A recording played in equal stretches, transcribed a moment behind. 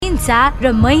हिंसा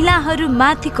र महिलाहरू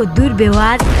माथिको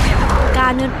दुर्व्यवहार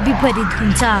कानुन विपरीत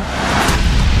हुन्छ।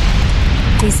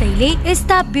 त्यसैले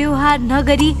यस्ता व्यवहार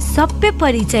नगरी सभ्य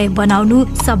परिचय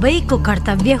बनाउनु सबैको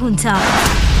कर्तव्य हुन्छ।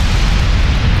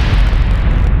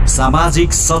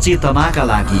 सामाजिक सचेतनाका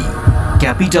लागि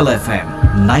capital FM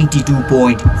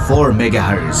 92.4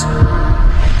 megahertz.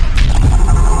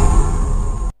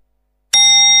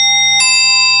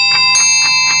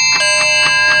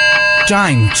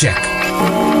 Time check.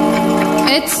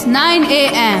 It's 9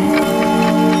 a.m.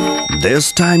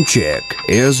 This time check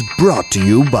is brought to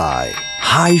you by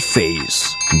High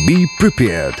Face. Be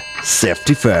prepared.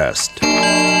 Safety first.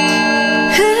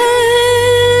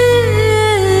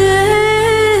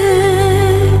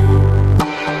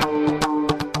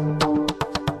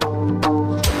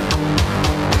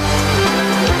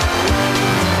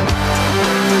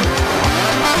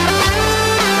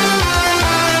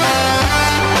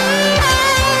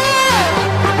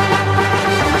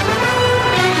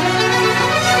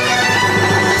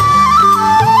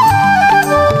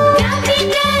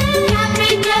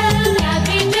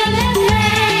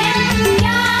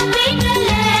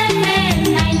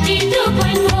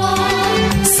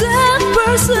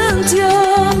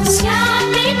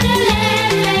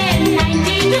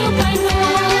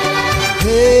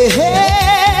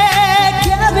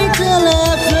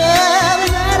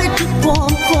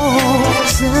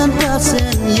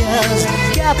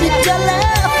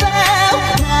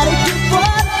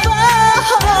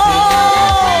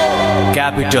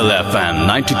 Capital FM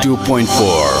 92.4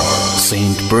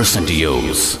 100%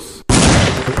 use.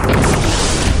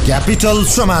 Capital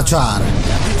समाचार.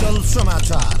 Capital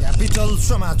समाचार. Capital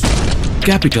समाचार.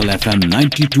 Capital FM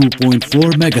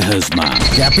 92.4 megahertz मा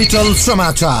Capital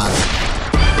समाचार.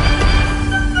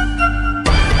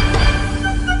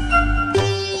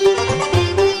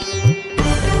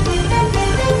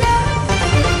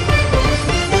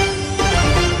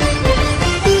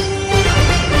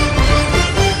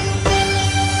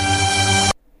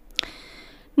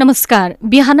 नमस्कार,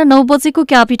 बिहान 9 बजेको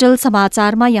capital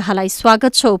समाचारमा यहाँलाई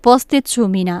स्वागत छ। उपस्थित छु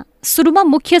मीना। सुरुमा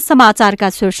मुख्य समाचारका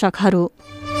शीर्षकहरू।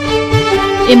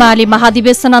 एमाले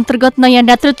महाधिवेशन अन्तर्गत नयाँ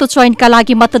नेतृत्व चयनका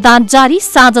लागि मतदान जारी,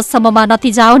 साँझसम्ममा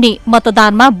नतिजा आउने,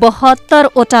 मतदानमा 72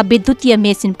 वटा विद्युतीय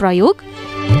मेसिन प्रयोग।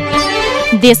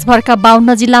 देशभरका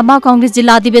 52 जिल्लामा कांग्रेस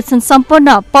जिल्ला अधिवेशन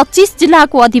सम्पन्न, 25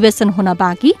 जिल्लाको अधिवेशन हुन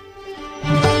बाँकी।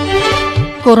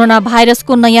 कोरोना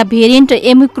भाइरसको नयाँ भेरिएन्ट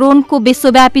ओमिक्रोनको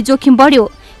विश्वव्यापी जोखिम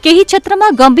बढ्यो, केही क्षेत्रमा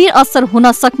गम्भीर असर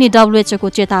हुन सक्ने डब्ल्युएचओको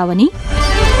चेतावनी।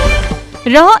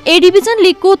 र ए डिभिजन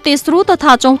लिगको तेस्रो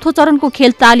तथा चौथो चरणको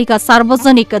खेल तालिका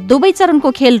सार्वजनिक, दुवै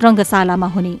चरणको खेल रंगशालामा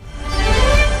हुने।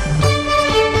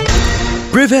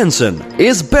 Prevention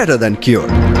is better than cure.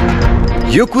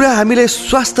 यो कुरा हामीले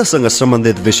स्वास्थ्यसँग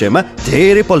सम्बन्धित विषयमा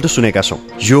धेरै पल्ट सुनेका छौं।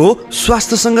 यो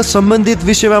स्वास्थ्यसँग सम्बन्धित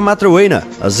विषयमा मात्र होइन,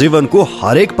 जीवनको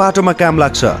हरेक पाटोमा काम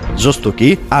लाग्छ, जस्तो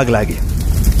कि आगलागी।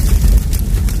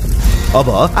 अब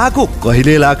आगो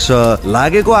कहिले लाग्छ,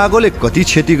 लागेको आगोले कति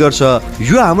क्षति गर्छ,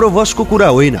 यो हाम्रो वशको कुरा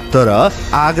होइन। तर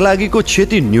आगलागीको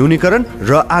क्षति न्यूनीकरण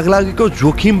र आगलागीको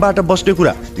जोखिमबाट बस्ने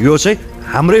कुरा, यो चाहिँ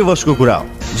हाम्रै वशको कुरा हो,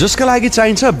 जसका लागि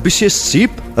चाहिन्छ विशेष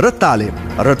सिप र तालिम।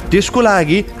 र त्यसको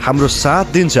लागि हाम्रो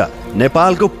साथ दिन्छ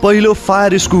नेपालको पहिलो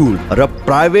फायर स्कुल र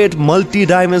private multi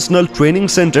dimensional training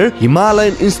center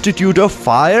Himalayan institute of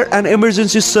fire and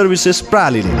emergency services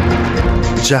प्रालिले,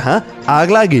 जहाँ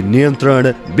आगलागी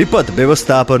नियन्त्रण, विपद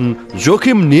व्यवस्थापन,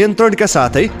 जोखिम नियन्त्रणका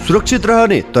साथै सुरक्षित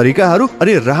रहने तरिकाहरू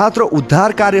अनि राहत र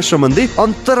उद्धार कार्य सम्बन्धी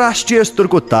अन्तर्राष्ट्रिय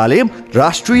स्तरको तालिम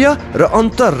राष्ट्रिय र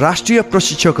अन्तर्राष्ट्रिय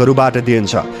प्रशिक्षकहरूबाट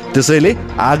दिइन्छ। त्यसैले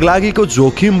आगलागीको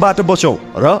जोखिमबाट बचौं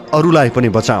र अरूलाई पनि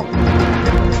बचाऊ।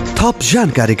 थप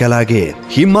जानकारीका लागि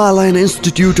Himalayan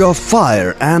institute of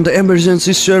fire and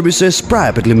emergency services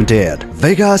private limited,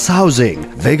 Vegas housing,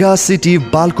 Vegas city,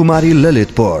 Balkumari,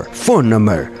 Lalitpur. Phone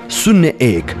number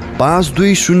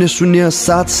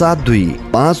 01-5200-772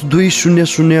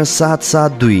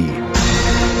 5200-772।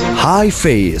 Hi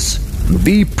face,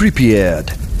 be prepared,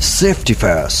 safety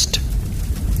first.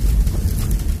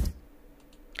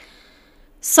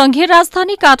 संघीय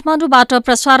राजधानी काठमाडौँबाट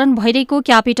प्रसारण भइरहेको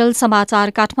क्यापिटल समाचार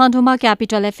काठमाडौँमा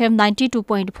क्यापिटल एफएम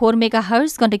 92.4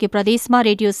 मेगाहर्ज, गण्डकी प्रदेशमा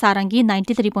रेडियो सारंगी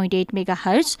 93.8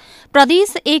 मेगाहर्ज,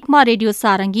 प्रदेश 1 मा रेडियो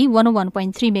सारंगी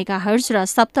 101.3 मेगाहर्ज र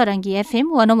सप्तरंगी एफएम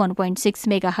 101.6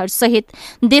 मेगाहर्ज सहित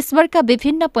देशभरका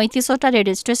विभिन्न 35 वटा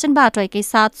रेडियो स्टेशनबाट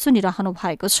एकैसाथ सुनिरहनु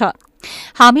भएको छ।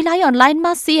 हामीलाई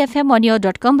अनलाइनमा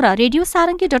cfmaudio.com र रेडियो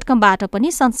सारंगी.com-बाट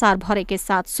पनि संसारभर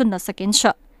एकैसाथ सुन्न सकिन्छ।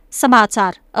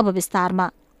 समाचार अब विस्तारमा।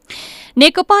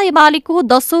 नेकपा एमालेको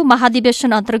 10औं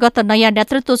महाधिवेशन अन्तर्गत नयाँ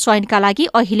नेतृत्व चयनका लागि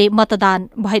अहिले मतदान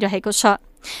भइरहेको छ।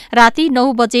 राति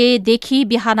 9 बजेदेखि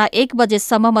बिहान 1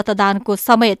 बजेसम्म मतदानको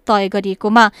समय तय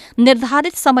गरिएकोमा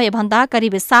निर्धारित समयभन्दा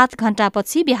करिब 7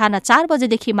 घण्टापछि बिहान 4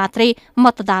 बजेदेखि मात्रै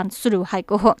मतदान शुरू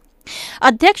भएको हो।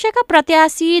 अध्यक्षका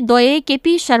प्रत्याशी द्वय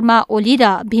केपी शर्मा ओली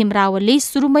र भीम रावलले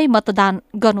शुरूमै मतदान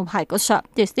गर्नुभएको छ।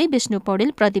 त्यस्तै विष्णु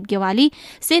पौडेल, प्रदीप गेवाली,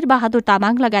 शेरबहादुर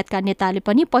तामाङ लगायतका नेताले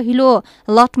पनि पहिलो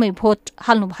लटमै भोट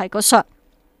हाल्नु भएको छ।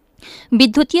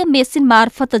 विद्युतीय मेसिन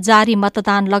मार्फत जारी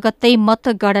मतदान लगत्तै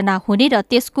मतगणना हुने र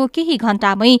त्यसको केही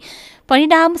घण्टामै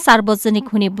परिणाम सार्वजनिक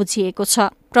हुने बुझिएको छ।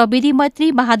 प्रविधि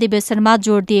मैत्री महाधिवेशनमा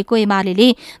जोड़ दिएको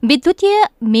एमाले विद्युतीय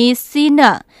मेसिन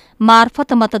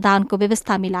मार्फत मतदानको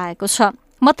व्यवस्था मिलाएको छ।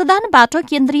 मतदानबाट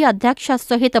केन्द्रीय अध्यक्ष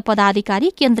सहित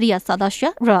पदाधिकारी, केन्द्रीय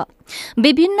सदस्य र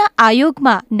विभिन्न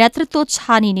आयोगमा नेतृत्व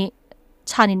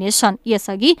छानिनेछन्।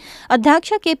 यसअघि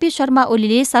अध्यक्ष केपी शर्मा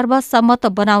ओलीले सर्वसम्मत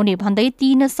बनाउने भन्दै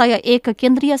 301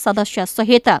 केन्द्रीय सदस्य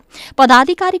सहित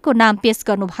पदाधिकारीको नाम पेश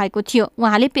गर्नुभएको थियो।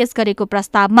 उहाँले पेश गरेको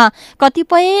प्रस्तावमा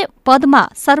कतिपय पदमा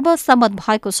सर्वसम्मत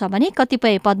भएको छ भने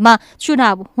कतिपय पदमा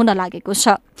चुनाव हुन लागेको छ।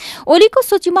 ओलीको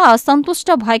सूचीमा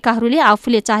असन्तुष्ट भएकाहरूले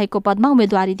आफूले चाहेको पदमा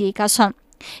उम्मेद्वारी दिएका छन्।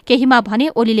 केहीमा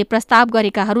भने ओलीले प्रस्ताव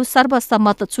गरेकाहरू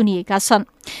सर्वसम्मत चुनिएका छन्।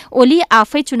 ओली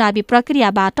आफै चुनावी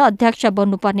प्रक्रियाबाट अध्यक्ष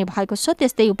बन्नुपर्ने भएको छ।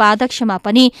 त्यस्तै उपाध्यक्षमा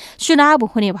पनि चुनाव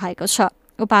हुने भएको छ।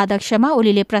 उपाध्यक्षमा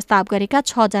ओलीले प्रस्ताव गरेका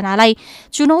 6 जनालाई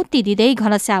चुनौती दिँदै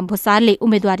घनश्याम भूषालले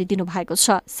उम्मेद्वारी दिनुभएको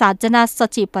छ। 7 जना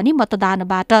सचिव पनि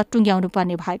मतदानबाट टुङ्ग्याउनु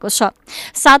पर्ने भएको छ।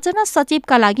 7 जना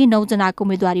सचिवका लागि 9 जनाको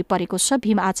उम्मेद्वारी परेको छ।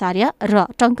 भीम आचार्य र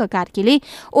टंक कार्कीले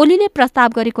ओलीले प्रस्ताव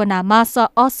गरेको नाममा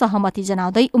असहमति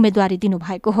जनाउँदै उम्मेद्वारी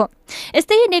दिनुभएको हो।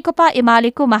 यस्तै नेकपा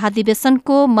एमालेको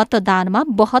महाधिवेशनको मतदानमा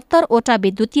 72 वटा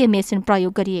विद्युतीय मेसिन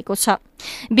प्रयोग गरिएको छ।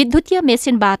 विद्युतीय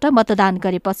मेसिनबाट मतदान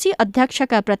गरेपछि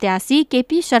अध्यक्षका प्रत्याशी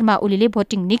केपी शर्मा ओलीले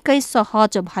भोटिङ निकै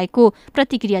सहज भएको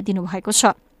प्रतिक्रिया दिनुभएको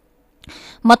छ।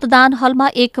 मतदान हलमा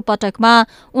एक पटकमा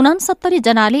 69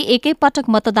 जनाले एकै पटक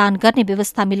मतदान गर्ने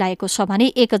व्यवस्था मिलाएको छ भने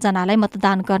 1 जनालाई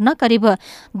मतदान गर्न करिब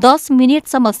 10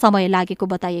 मिनेटसम्म समय लागेको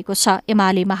बताइएको छ।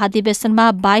 एमाले महाधिवेशनमा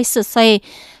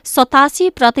 2287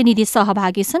 प्रतिनिधि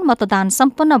सहभागी छन्। मतदान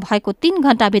सम्पन्न भएको 3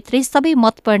 घण्टाभित्रै सबै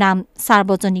मत परिणाम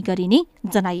सार्वजनिक गरिने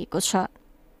जनाइएको छ।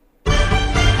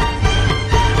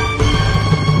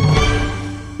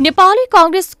 नेपाली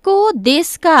कांग्रेसको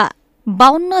देशका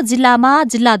 52 जिल्लामा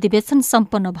जिल्ला अधिवेशन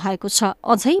सम्पन्न भएको छ।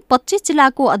 अझै 25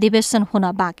 जिल्लाको अधिवेशन हुन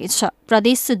बाँकी छ।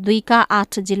 प्रदेश 2 का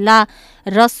 8 जिल्ला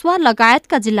रसुवा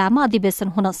लगायतका जिल्लामा अधिवेशन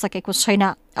हुन सकेको छैन।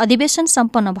 अधिवेशन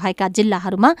सम्पन्न भएका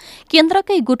जिल्लाहरूमा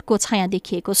केन्द्रकै गुटको छाया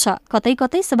देखिएको छ। कतै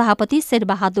कतै सभापति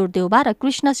शेरबहादुर देउवा र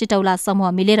कृष्ण सिटौला समूह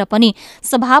मिलेर पनि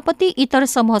सभापति इतर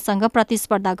समूहसँग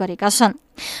प्रतिस्पर्धा गरेका छन्।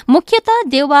 मुख्यतः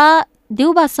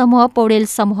देउवा समूह पौडेल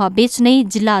समूह बीच नै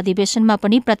जिल्ला अधिवेशनमा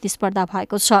पनि प्रतिस्पर्धा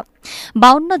भएको छ।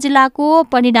 52 जिल्लाको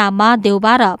परिणाममा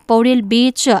देउवा र पौडेल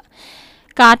बीच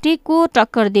काटेको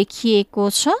टक्कर देखिएको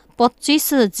छ।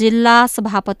 25 जिल्ला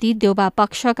सभापति देउवा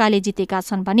पक्षकाले जितेका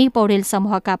छन् भने पौडेल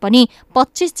समूहका पनि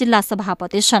 25 जिल्ला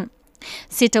सभापति छन्।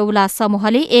 सिटौला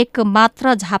समूहले एक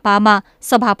मात्र झापामा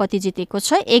सभापति जितेको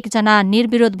छ। 1 जना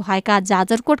निर्विरोध भएका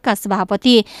जाजरकोटका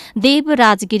सभापति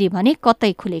देवराज गिरी भने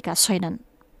कतै खुलेका छैनन्।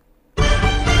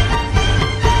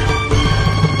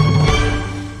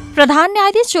 प्रधान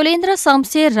न्यायाधीश शैलेन्द्र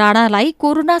शमशेर राणालाई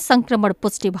कोरोना संक्रमण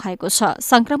पुष्टि भएको छ।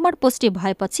 संक्रमण पुष्टि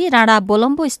भएपछि राणा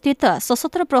बोलम्बो स्थित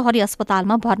सशस्त्र प्रहरी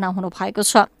अस्पतालमा भर्ना हुनु भएको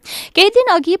छ। केही दिन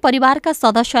अघि परिवारका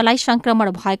सदस्यलाई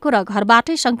संक्रमण भएको र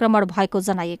घरबाटै संक्रमण भएको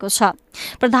जनाइएको छ।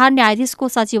 प्रधान न्यायाधीशको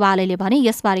सचिवालयले भने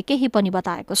यसबारे केही पनि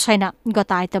बताएको छैन।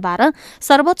 गत आइतबार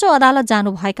सर्वोच्च अदालत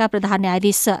जानुभएका प्रधान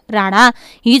न्यायाधीश राणा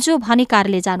हिजो भने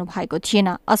कार्यालय जानु भएको थिएन।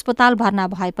 अस्पताल भर्ना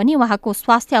भए पनि उहाँको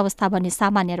स्वास्थ्य अवस्था भने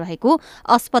सामान्य रहेको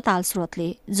अस्पताल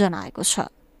स्रोतले जनाएको छ।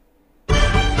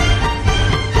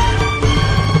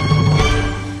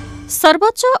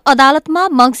 सर्वोच्च अदालतमा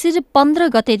मंसिर 15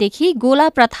 गतेदेखि गोला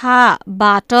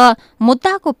प्रथाबाट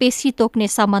मुद्दाको पेशी तोक्ने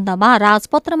सम्बन्धमा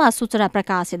राजपत्रमा सूचना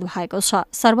प्रकाशित भएको छ।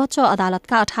 सर्वोच्च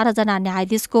अदालतका 18 जना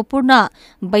न्यायाधीशको पूर्ण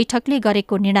बैठकले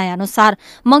गरेको निर्णय अनुसार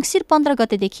मंसिर 15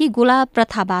 गतेदेखि गोला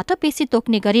प्रथाबाट पेशी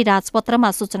तोक्ने गरी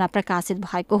राजपत्रमा सूचना प्रकाशित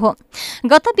भएको हो।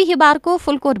 गत बिहिबारको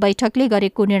फुलकोट बैठकले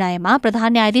गरेको निर्णयमा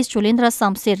प्रधान न्यायाधीश शैलेन्द्र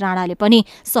शमशेर राणाले पनि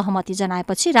सहमति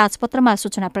जनाएपछि राजपत्रमा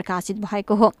सूचना प्रकाशित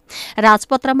भएको हो।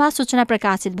 राजपत्रमा सूचना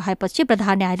प्रकाशित भएपछि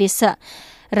प्रधान न्यायाधीश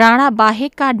राणा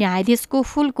बाहेकका न्यायाधीशको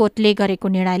फुलकोटले गरेको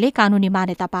निर्णयले कानूनी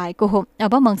मान्यता पाएको हो।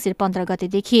 अब मंसिर 15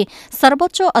 गतेदेखि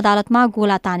सर्वोच्च अदालतमा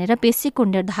गोला तानेर पेशीको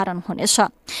निर्धारण हुनेछ।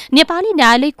 नेपाली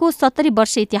न्यायालयको 70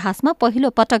 वर्ष इतिहासमा पहिलो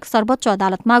पटक सर्वोच्च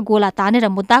अदालतमा गोला तानेर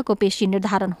मुद्दाको पेशी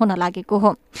निर्धारण हुन लागेको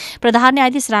हो। प्रधान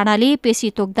न्यायाधीश राणाले पेशी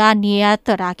तोक्दा नियत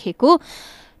राखेको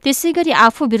त्यसैगरी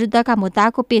आफू विरुद्धका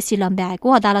मुद्दाको पेशी लम्ब्याएको,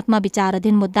 अदालतमा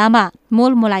विचाराधीन मुद्दामा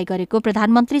मोलमोलाई गरेको,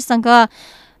 प्रधानमन्त्रीसँग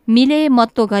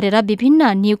मिलेमत्तो गरेर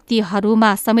विभिन्न नियुक्तिहरूमा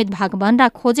समेत भाग बन्न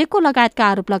खोजेको लगायतका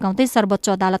आरोप लगाउँदै सर्वोच्च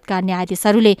अदालतका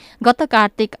न्यायाधीशहरूले गत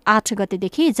कार्तिक 8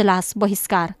 गतेदेखि इजलास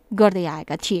बहिष्कार गर्दै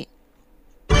आएका थिए।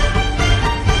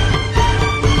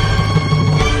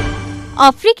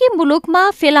 अफ्रिकी मुलुकमा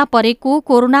फेला परेको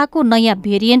कोरोनाको नयाँ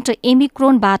भेरिएन्ट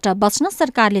ओमिक्रोनबाट बच्न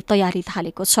सरकारले तयारी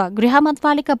थालेको छ। गृह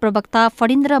मन्त्रालयका प्रवक्ता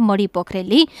फणीन्द्र मणि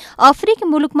पोखरेलले अफ्रिकी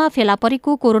मुलुकमा फेला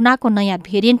परेको कोरोनाको नयाँ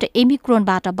भेरिएन्ट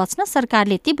ओमिक्रोनबाट बच्न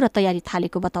सरकारले तीव्र तयारी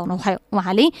थालेको बताउनुभयो।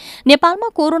 उहाँले नेपालमा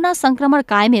कोरोना संक्रमण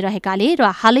कायमै रहेकाले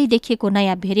र हालै देखिएको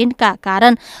नयाँ भेरिएन्टका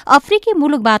कारण अफ्रिकी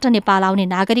मुलुकबाट नेपाल आउने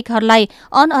नागरिकहरूलाई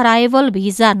अनअराइभल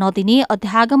भिजा नदिने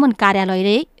अध्यागमन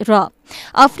कार्यालयले र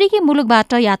अफ्रिकी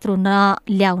मुलुकबाट यात्रु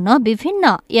नल्याउन विभिन्न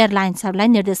एयरलाइन्सहरूलाई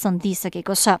निर्देशन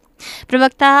दिइसकेको छ।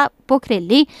 प्रवक्ता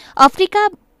पोखरेलले अफ्रिका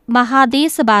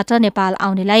महादेशबाट नेपाल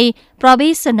आउनेलाई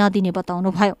प्रवेश नदिने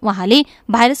बताउनुभयो। उहाँले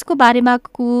भाइरसको बारेमा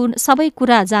सबै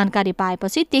कुरा जानकारी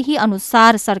पाएपछि त्यही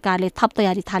अनुसार सरकारले थप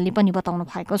तयारी थाल्ने पनि बताउनु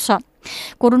भएको छ।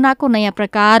 कोरोनाको नयाँ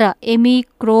प्रकार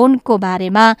ओमिक्रोनको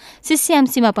बारेमा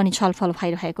सीसीएमसीमा पनि छलफल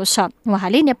भइरहेको छ।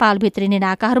 उहाँले नेपाल भित्रिने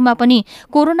नाकाहरूमा पनि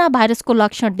कोरोना भाइरसको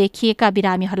लक्षण देखिएका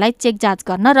बिरामीहरूलाई चेक जाँच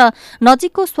गर्न र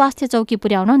नजिकको स्वास्थ्य चौकी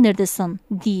पुर्याउन निर्देशन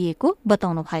दिइएको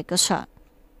बताउनु भएको छ।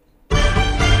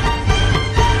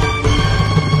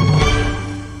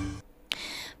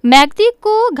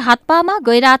 म्याग्दीको घाटपामा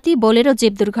गैराती बोलेरो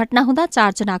जीप दुर्घटना हुँदा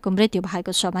 4 जनाको मृत्यु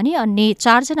भएको छ भने अन्य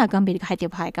 4 जना गम्भीर घाइते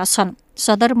भएका छन्।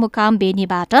 सदरमुकाम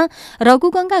बेनीबाट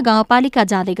रघुगंगा गाउँपालिका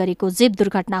जाँदै गरेको जीप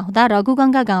दुर्घटना हुँदा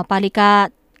रघुगंगा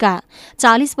गाउँपालिकाका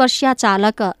 40 वर्षीय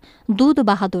चालक दूध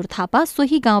बहादुर थापा,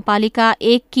 सोही गाउँपालिका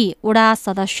 1 की वडा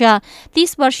सदस्य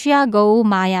 30 वर्षीय गौ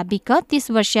माया विक,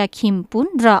 30 वर्षीय खिमपुन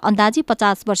र अन्दाजी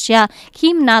 50 वर्षीय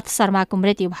खिमनाथ शर्माको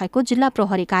मृत्यु भएको जिल्ला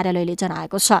प्रहरी कार्यालयले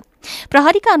जनाएको छ।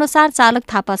 प्रहरीका अनुसार चालक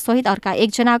थापा सहित अर्का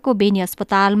 1 जनाको बेनी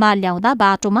अस्पतालमा ल्याउँदा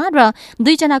बाटोमा र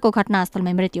 2 जनाको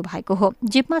घटनास्थलमै मृत्यु भएको हो।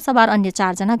 जीपमा सवार अन्य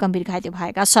 4 जना गम्भीर घाइते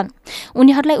भएका छन्।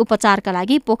 उनीहरूलाई उपचारका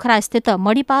लागि पोखरा स्थित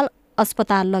मणिपाल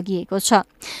अस्पताल लगिएको छ।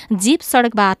 जीप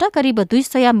सड़कबाट करिब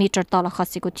 200 मिटर तल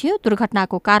खसेको थियो।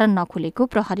 दुर्घटनाको कारण नखुलेको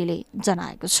प्रहरीले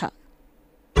जनाएको छ।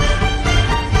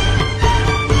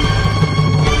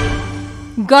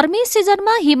 गर्मी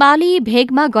सिजनमा हिमाली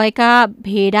भेगमा गएका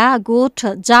भेडा गोठ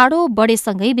जाडो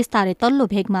बढेसँगै बिस्तारै तल्लो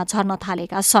भेगमा झर्न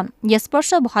थालेका छन्। यस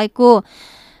वर्ष भएको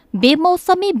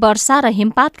बेमौसमी वर्षा र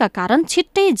हिमपातका कारण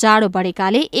छिट्टै जाडो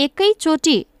बढेकाले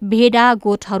एकैचोटि भेडा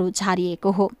गोठहरू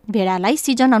झारिएको हो। भेडालाई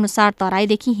सिजन अनुसार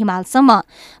तराईदेखि हिमालसम्म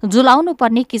झुलाउनु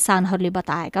पर्ने किसानहरूले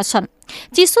बताएका छन्।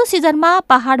 चिसो सिजनमा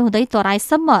पहाड हुँदै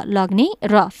तराईसम्म लग्ने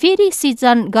र फेरि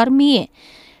गर्मी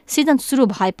सिजन सुरु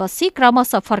भएपछि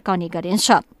क्रमशः फर्काउने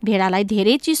गरिन्छ। भेडालाई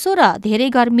धेरै चिसो र धेरै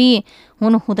गर्मी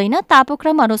हुनु हुँदैन,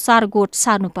 तापक्रम अनुसार गोठ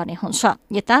सार्नुपर्ने हुन्छ।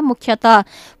 यता मुख्यतः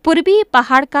पूर्वी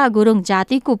पहाड़का गुरुङ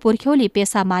जातिको पुर्ख्यौली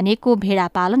पेशा मानेको भेडा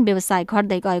पालन व्यवसाय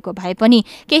घट्दै गएको भए पनि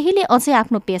केहीले अझै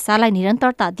आफ्नो पेशालाई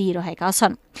निरन्तरता दिइरहेका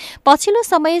छन्। पछिल्लो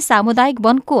समय सामुदायिक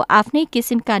वनको आफ्नै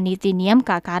किसिमका नीति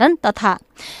नियमका कारण तथा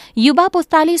युवा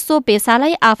पुस्ताले सो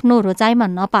पेशालाई आफ्नो रोजाइमा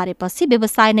नपारेपछि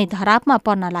व्यवसाय नै धरापमा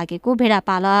पर्न लागेको भेडा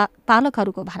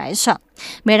पालकहरूको भनाइ छ।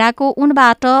 भेडाको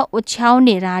ऊनबाट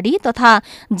ओछ्याउने राडी तथा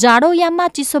जाडोयाममा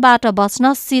चिसोबाट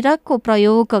बच्न सिरकको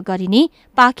प्रयोग गरिने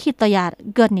पाखी तयार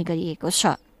गर्ने गरिएको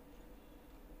छ।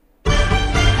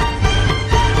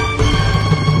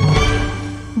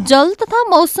 जल तथा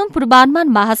मौसम पूर्वानुमान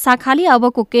महाशाखाले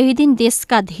अबको केही दिन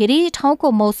देशका धेरै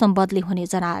ठाउँको मौसम बदली हुने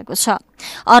जनाएको छ।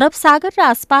 अरब सागर र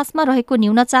आसपासमा रहेको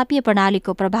न्यूनचापीय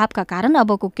प्रणालीको प्रभावका कारण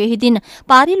अबको केही दिन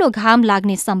पारिलो घाम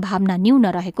लाग्ने सम्भावना न्यून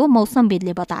रहेको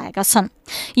मौसमविदले बताएका छन्।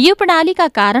 यो प्रणालीका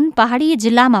कारण पहाड़ी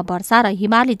जिल्लामा वर्षा र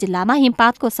हिमाली जिल्लामा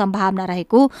हिमपातको सम्भावना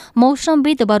रहेको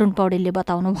मौसमविद वरुण पौडेलले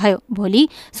बताउनुभयो। भोलि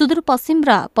सुदूरपश्चिम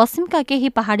र पश्चिमका केही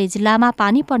पहाड़ी जिल्लामा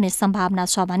पानी पर्ने सम्भावना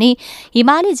छ भने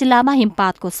हिमाली जिल्लामा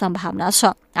हिमपातको सम्भावना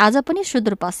छ। आज पनि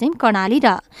सुदूरपश्चिम कर्णाली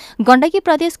र गण्डकी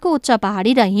प्रदेशको उच्च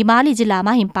पहाड़ी र हिमाली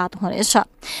जिल्लामा हिमपात हुनेछ।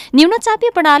 न्यूनचापीय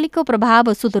प्रणालीको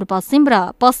प्रभाव सुदूरपश्चिम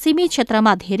र पश्चिमी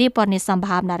क्षेत्रमा धेरै पर्ने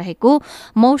सम्भावना रहेको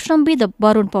मौसमविद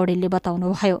वरुण पौडेलले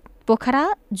बताउनुभयो। पोखरा,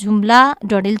 जुम्ला,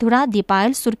 डडेलधुरा,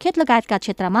 दिपायल, सुर्खेत लगायतका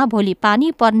क्षेत्रमा भोलि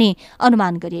पानी पर्ने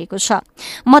अनुमान गरिएको छ।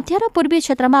 मध्य र पूर्वी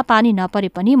क्षेत्रमा पानी नपरे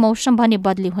पनि मौसम भने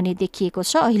बदली हुने देखिएको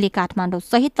छ। अहिले काठमाडौँ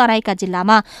सहित तराईका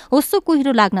जिल्लामा हुस्सो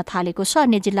कुहिरो लाग्न थालेको छ।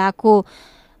 अन्य जिल्लाको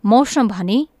मौसम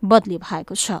भने बदली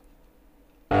भएको छ।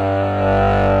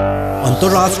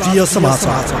 अन्तर्राष्ट्रिय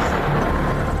समाचार।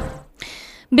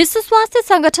 विश्व स्वास्थ्य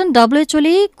संगठन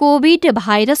डब्ल्युएचओले कोभिड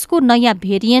भाइरसको नयाँ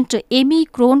भेरिएन्ट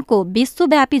ओमिक्रोनको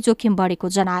विश्वव्यापी जोखिम बढेको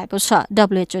जनाएको छ।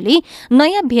 डब्ल्युएचओले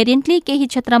नयाँ भेरिएन्टले केही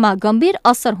क्षेत्रमा गम्भीर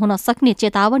असर हुन सक्ने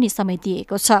चेतावनी समेत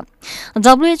दिएको छ।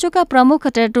 डब्ल्युएचओका प्रमुख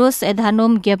टेड्रोस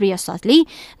एधानोम घेब्रेयेससले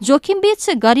जोखिमबीच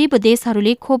गरीब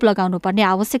देशहरूले खोप लगाउनुपर्ने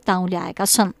आवश्यकता ल्याएका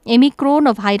छन्।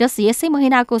 ओमिक्रोन भाइरस यसै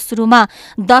महिनाको सुरुमा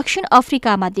दक्षिण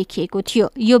अफ्रिकामा देखिएको थियो।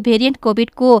 यो भेरिएन्ट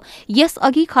कोभिडको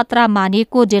यसअघि खतरा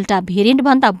मानिएको डेल्टा भेरिएन्ट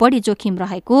भन्दा बढी जोखिम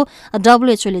रहेको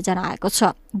डब्ल्युएचओले जनाएको छ।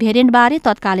 भेरिएन्टबारे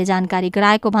तत्कालै जानकारी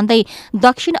गराएको भन्दै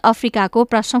दक्षिण अफ्रिकाको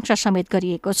प्रशंसा समेत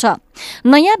गरिएको छ।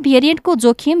 नयाँ भेरिएन्टको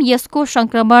जोखिम, यसको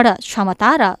संक्रमण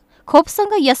क्षमता र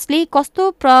खोपसँग यसले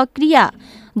कस्तो प्रक्रिया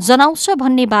जनाउँछ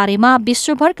भन्ने बारेमा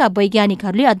विश्वभरका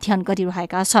वैज्ञानिकहरूले अध्ययन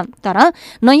गरिरहेका छन्। तर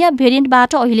नयाँ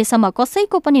भेरिएन्टबाट अहिलेसम्म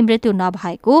कसैको पनि मृत्यु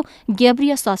नभएको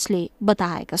घेब्रेयेससले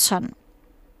बताएका छन्।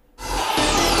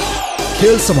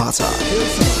 खेल समाचार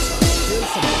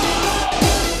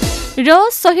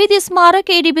र शहीद स्मारक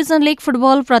ए डिभिजन लीग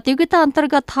फुटबल प्रतियोगिता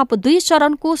अन्तर्गत थप 2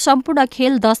 चरणको सम्पूर्ण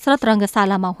खेल दशरथ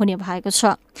रंगशालामा हुने भएको छ।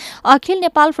 अखिल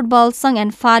नेपाल फुटबल संघ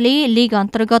एन्फाले लीग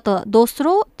अन्तर्गत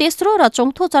दोस्रो, तेस्रो र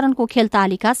चौथो चरणको खेल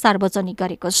तालिका सार्वजनिक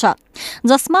गरेको छ,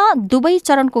 जसमा दुवै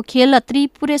चरणको खेल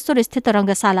त्रिपुरेश्वर स्थित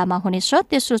रंगशालामा हुनेछ।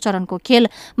 तेस्रो चरणको खेल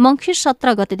मंसिर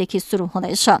 17 गतेदेखि शुरू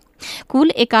हुँदैछ।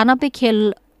 कुल 91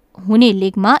 खेल हुने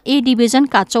लीगमा ए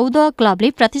डिभिजनका 14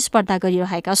 क्लबले प्रतिस्पर्धा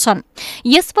गरिरहेका छन्।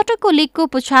 यसपटकको लीगको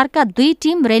पुछारका 2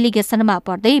 टिम रेलिगेसनमा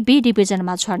पर्दै बी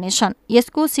डिभिजनमा झर्नेछन्।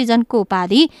 यसको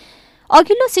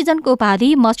अघिल्लो सिजनको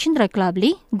उपाधि मछिन्द्र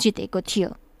क्लबले जितेको थियो।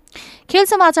 खेल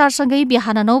समाचारसँगै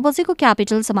बिहान 9 बजेको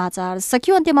क्यापिटल समाचार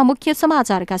सकियो। अन्त्यमा मुख्य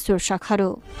समाचारका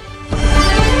शीर्षकहरू।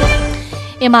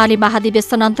 एमाले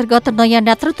महाधिवेशन अन्तर्गत नयाँ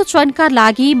नेतृत्व चयनका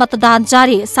लागि मतदान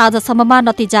जारी, साँझसम्ममा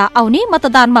नतिजा आउने।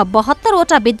 मतदानमा 72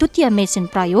 वटा विद्युतीय मेसिन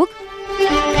प्रयोग।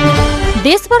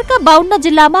 देशभरका 52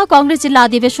 जिल्लामा कांग्रेस जिल्ला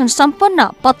अधिवेशन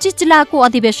सम्पन्न, 25 जिल्लाको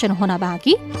अधिवेशन हुन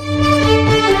बाँकी।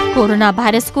 कोरोना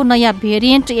भाइरसको नयाँ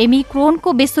भेरिएन्ट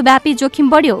ओमिक्रोनको विश्वव्यापी जोखिम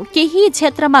बढ्यो, केही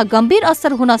क्षेत्रमा गम्भीर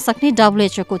असर हुन सक्ने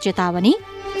डब्ल्युएचओको चेतावनी।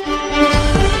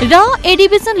 र ए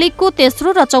डिभिजन लीगको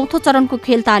तेस्रो र चौथो चरणको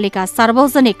खेल तालिका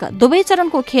सार्वजनिक, दुवै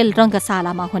चरणको खेल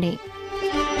रंगशालामा हुने।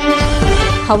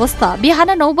 हवस् त,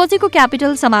 बिहान 9 बजेको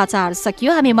क्यापिटल समाचार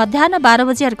सकियो। हामी मध्याह 12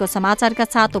 बजेहरूको समाचारका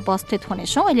साथ उपस्थित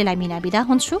हुनेछौँ। अहिलेलाई मिना बिदा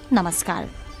हुन्छु। नमस्कार।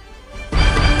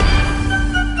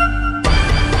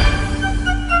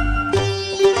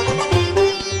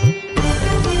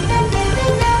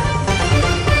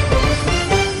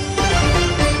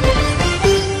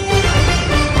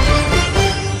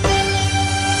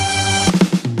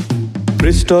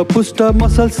 पृष्ठ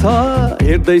मसल छ,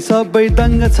 हेर्दै सबै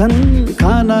दङ्ग छन्।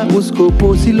 खाना उसको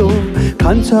पोसिलो,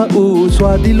 खान्छ ऊ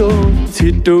स्वादिलो।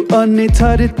 छिटो अनि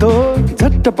छरितो,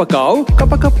 झट्ट पकाऊ,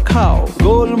 कपकप खाऊ।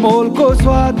 गोलमोलको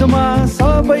स्वादमा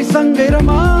सबै सँगै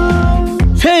रमाऊ।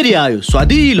 फेरि आयो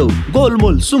स्वादिलो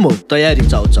गोलमोल सुमो, तयारी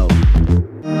चाउ।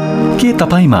 के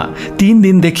तपाईमा 3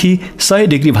 दिनदेखि 100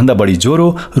 डिग्री भन्दा बढी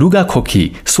ज्वरो, रुगा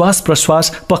खोकी, श्वास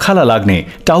प्रश्वास पखाला लाग्ने,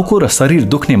 टाउको र शरीर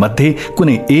दुख्ने मध्ये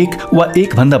कुनै एक वा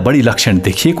एक भन्दा बढी लक्षण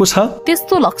देखिएको छ?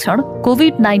 त्यस्तो लक्षण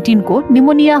कोभिड-19 को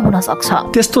निमोनिया हुन सक्छ।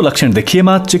 त्यस्तो लक्षण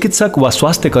देखिएमा चिकित्सक वा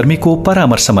स्वास्थ्य कर्मीको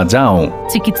परामर्शमा जाऊ।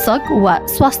 चिकित्सक वा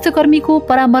स्वास्थ्य कर्मीको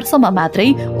परामर्शमा मात्रै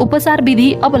उपचार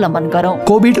विधि अवलम्बन गरौँ।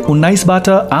 कोभिड-19 बाट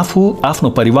आफू, आफ्नो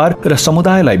परिवार र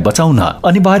समुदायलाई बचाउन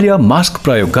अनिवार्य मास्क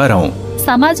प्रयोग गरौँ।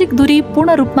 सामाजिक दूरी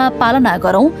पूर्ण रूपमा पालना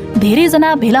गरौँ। धेरै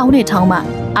जना भेला हुने ठाउँमा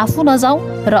आफू नजाऊ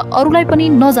र अरूलाई पनि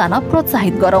नजान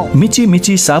प्रोत्साहित गरौँ।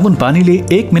 मिची साबुन पानीले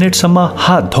 1 मिनेटसम्म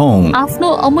हात धौँ। आफ्नो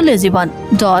अमूल्य जीवन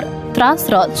डर,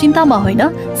 त्रास र चिन्तामा होइन,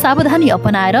 सावधानी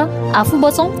अपनाएर आफू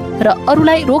बचौँ र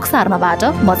अरूलाई रोग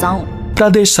सार्नबाट बचाऊ।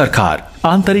 प्रदेश सरकार,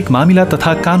 आन्तरिक मामिला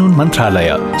तथा कानून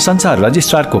मन्त्रालय, संचार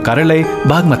रजिस्ट्रारको कार्यालय,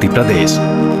 बागमती प्रदेश।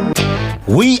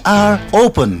 We are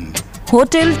open.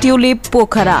 Hotel tulip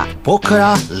Pokhara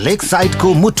लेक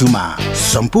साइडको मुटुमा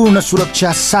सम्पूर्ण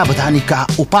सुरक्षा सावधानीका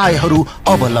उपायहरू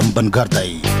अवलम्बन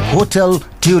गर्दै होटल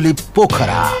ट्युलिप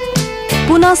पोखरा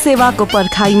पुनः सेवाको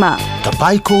पर्खाइमा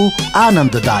तपाईको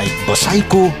आनन्ददायक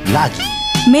बसाइको लागि।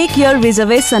 Make your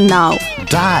reservation now.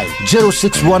 Dial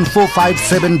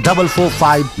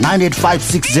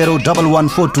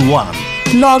 061445745985601141.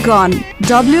 Log on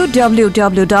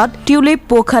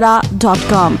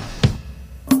www.tulippokhara.com.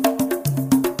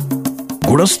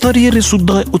 गुणस्तरीय र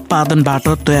शुद्ध उत्पादनबाट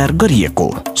तयार गरिएको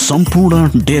सम्पूर्ण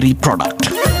dairy product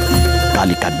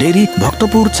Kalika dairy,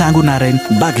 Bhaktapur, Changunarayan,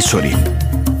 Bageshwari.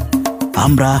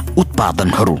 हाम्रा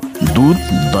उत्पादनहरू दूध,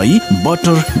 दही,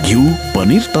 बटर, घिउ,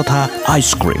 पनिर तथा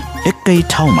आइसक्रिम एकै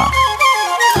ठाउँमा।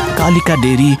 Kalika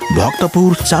dairy,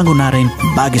 Bhaktapur, Changunarayan,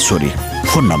 Bageshwari.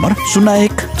 Phone number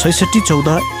 01 66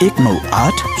 14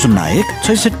 198 01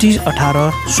 66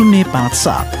 18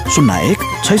 057 01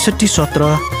 66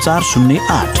 17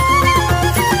 408।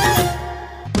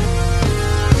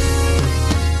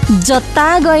 जता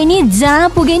गए नि जहाँ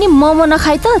पुगे नि मोमो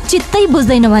नखाइ त चित्तै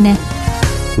बुझ्दैन भने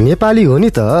नेपाली हो नि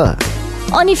त।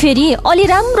 अनि फेरि अलि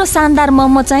राम्रो शानदार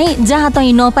मोमो चाहिँ जहाँ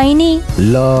तै नपाइने।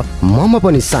 ल मोमो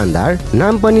पनि शानदार,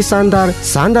 नाम पनि शानदार,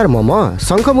 शानदार मोमो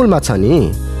शङ्खमूलमा छ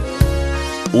नि।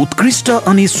 उत्कृष्ट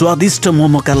अनि स्वादिष्ट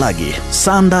मोमोका लागि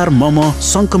शानदार मोमो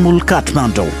शङ्खमूल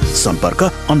काठमाडौँ। सम्पर्क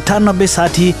 98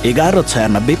 60 11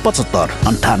 96 75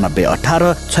 98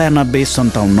 18 96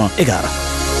 57 11।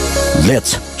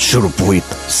 Let's shoot up with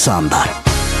Sandar.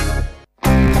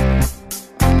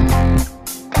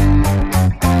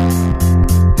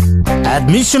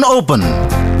 Admission open.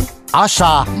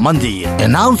 Asha Mandir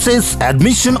announces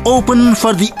admission open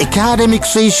for the academic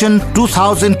session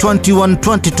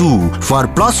 2021-22 for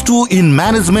 +2 in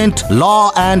Management,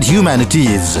 Law and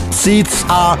Humanities. Seats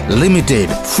are limited.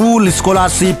 Full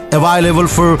scholarship available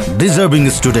for deserving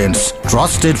students.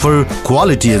 Trusted for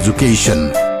quality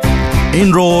education.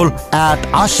 Enroll at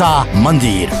Asha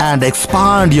Mandir and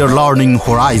expand your learning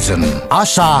horizon.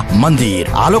 Asha Mandir,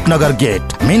 Alok Nagar Gate,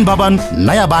 Main Bhavan,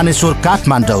 Naya Baneswar,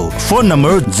 Kathmandu. Phone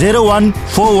number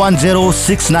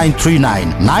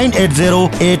 01410699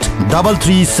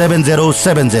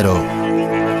 9808337070.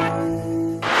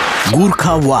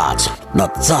 Gurkha Watch,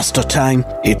 not just a time,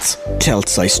 it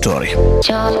tells a story.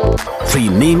 Free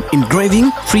name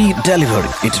engraving, free delivery,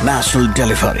 international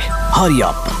delivery. Hurry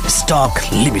up, stock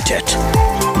limited.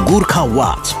 Gurkha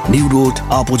Watch, New Road,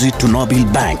 opposite to Nobil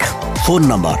Bank. Phone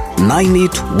number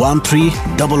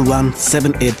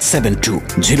 9813117872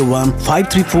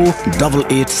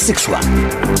 015348861.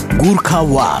 Gurkha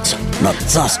Watch, not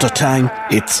just a time,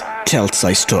 it tells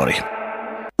a story.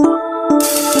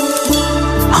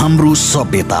 हाम्रो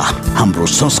सभ्यता, हाम्रो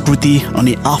संस्कृति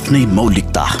अनि आफ्नै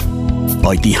मौलिकता।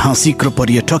 ऐतिहासिक र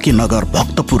पर्यटकीय नगर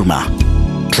भक्तपुरमा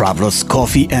Travelers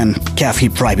Coffee and Cafe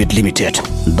Private Limited,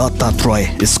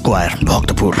 Dattatray Square,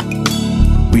 Bhaktapur.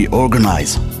 We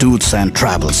organize tours and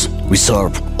travels. We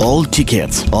serve all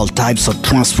tickets, all types of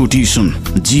transportation,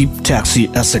 jeep, taxi,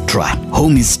 etc.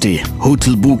 Homestay,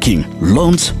 hotel booking,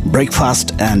 lunch,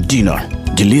 breakfast and dinner.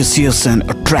 Delicious and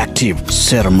attractive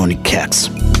ceremony cakes.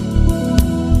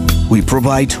 We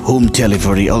provide home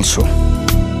delivery also.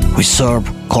 We serve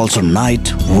culture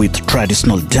night with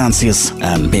traditional dances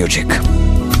and music.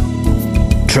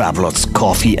 Travelers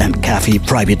Coffee and Cafe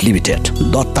Private Limited,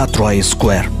 Dattatray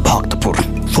Square, Bhaktapur.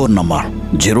 Phone number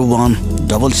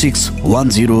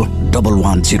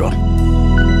 0166101110.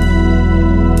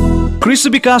 कृषि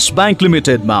विकास bank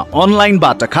लिमिटेडमा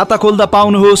अनलाइनबाट खाता खोल्दा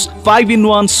पाउनुहोस्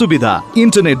 5-in-1 सुविधा।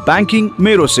 Internet banking,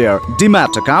 मेरो share,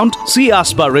 demat account,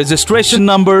 CASBA registration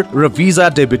number र Visa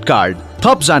debit card.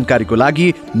 थप जानकारीको लागि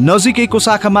नजिकैको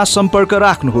शाखामा सम्पर्क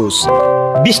राख्नुहोस्।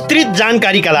 विस्तृत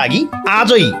जानकारीका लागि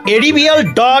आजै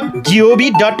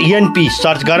adbl.gov.np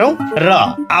सर्च गरौँ र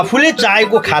आफूले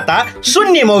चाहेको खाता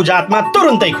शून्य मौजातमा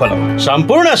तुरुन्तै खोलौँ।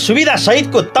 सम्पूर्ण सुविधा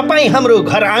सहितको तपाईँ हाम्रो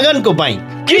घर आँगनको बैंक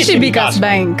कृषि विकास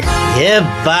बैंक। हे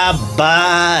बाबा,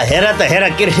 हेर त हेर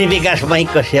कृषि विकास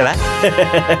बैंकको सेवा।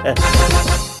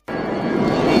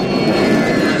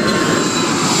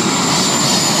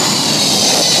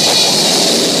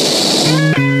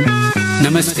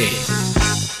 Namaste.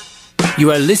 You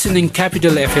are listening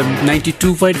Capital FM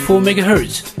 92.4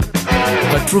 MHz,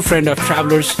 a true friend of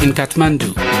travelers in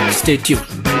Kathmandu. Stay tuned.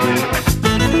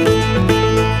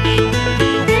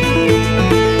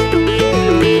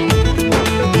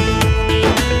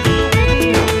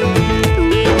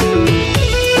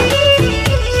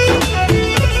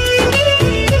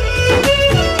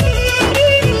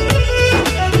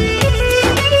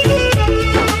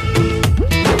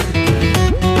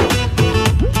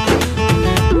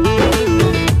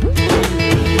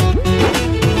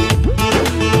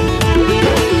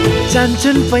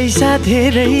 चान्छन् पैसा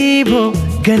धेरै भो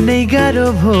गन्नै गाह्रो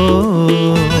भो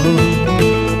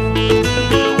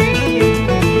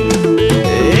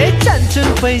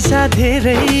चान्छन् पैसा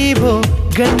धेरै भो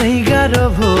गन्नै गाह्रो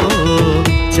भो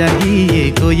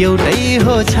चाहिएको एउटै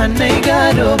हो छान्नै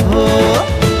गाह्रो भो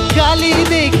काली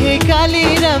देखे काली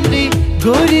राम्री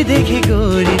गोरी देखे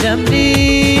गोरी राम्री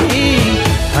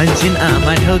भन्छन्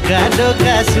आमा ढोका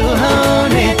ढोका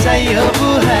सुहाउने चाहियो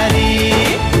बुहारी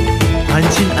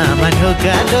भन्छन् आमा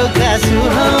ढोका ढोका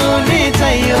सुहाउने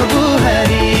चाहियो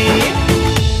बुहारी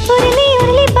उर्ली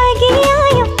उर्ली बागी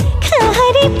आयो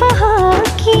खहरी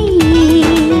पहाकी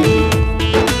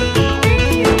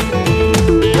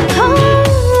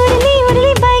उर्ली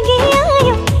उर्ली बागी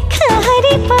आयो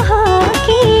खहरी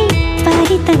पहाकी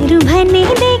पारी तरु भने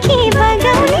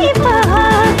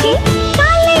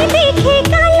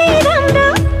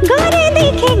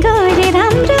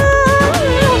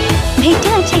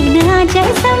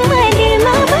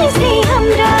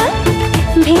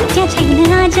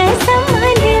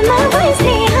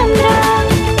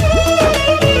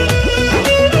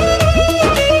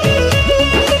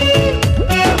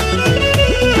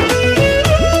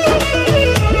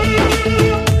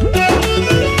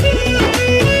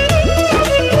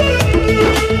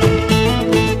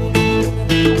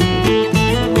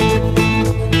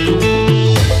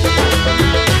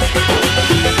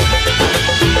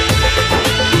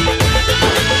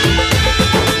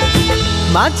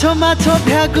माछो माछो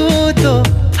भ्यागु त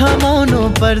थमाउनु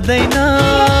पर्दैन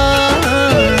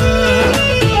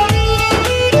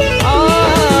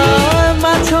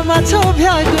माछो माछो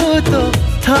भ्यागु त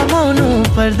थमाउनु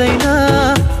पर्दैन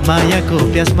मायाको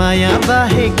प्यास माया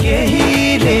बाहे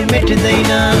केहीले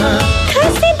मेट्दैन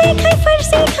खसी देखाइ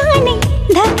फर्सी खाने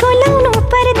धक्को लाउनु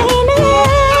पर्दैन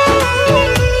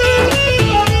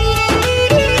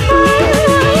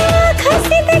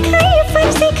खसी देखाइ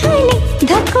फर्सी खाने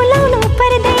धक्को लाउनु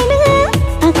पर्दैन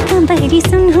अक्कबरी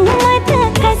सुन्नु त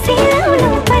खसी लाउनु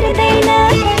पर्दैन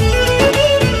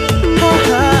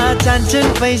चान्चुन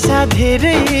पैसा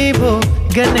धेरै भो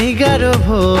गर्नै गाह्रो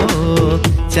भो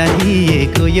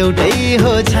चाहिएको एउटै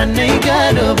हो छान्नै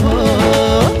गाह्रो भो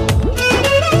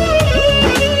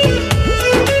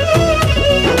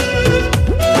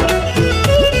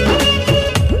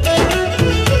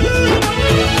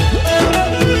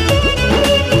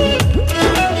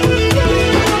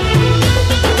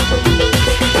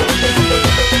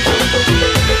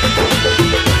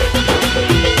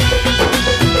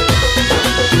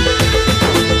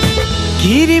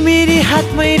मेरी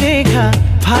हातमै रेखा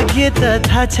भाग्य त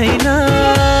थाहा छैन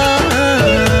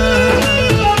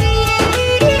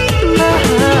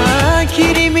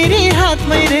खिरी मेरी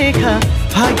हातमै रेखा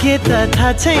भाग्य त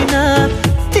थाहा छैन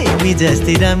तिमी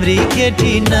जस्तै राम्री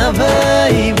केटी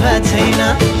नभई भा छैन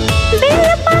बेल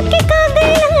पाकेका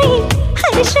बेलाई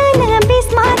हर्षना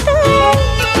बिस्मात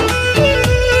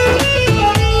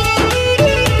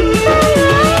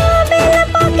बेल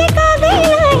पाकेका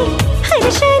बेलाई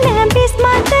हर्षना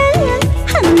बिस्मात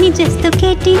हामी जस्तो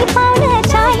केटी पाउन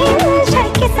चाहिन्छ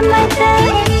किस्मत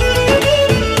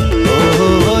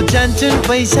चान्चुन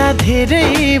पैसा धेरै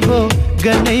भो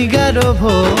गर्नै गाह्रो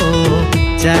भो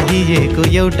चाहिएको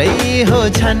एउटै हो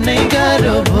छान्नै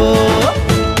गाह्रो भो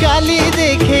काली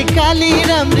देखे काली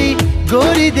राम्री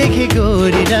गोरी देखे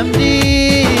गोरी राम्री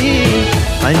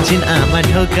भन्छन् आमा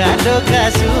ढोका ढोका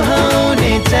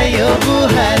सुहाउने चाहियो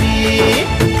बुहारी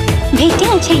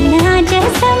भेट्या छैन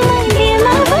आजसम्म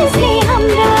दिलमा बस्ने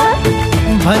हाम्रा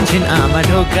भन्छन् आमा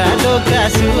ढोका ढोका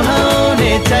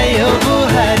सुहाउने चाहियो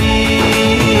बुहारी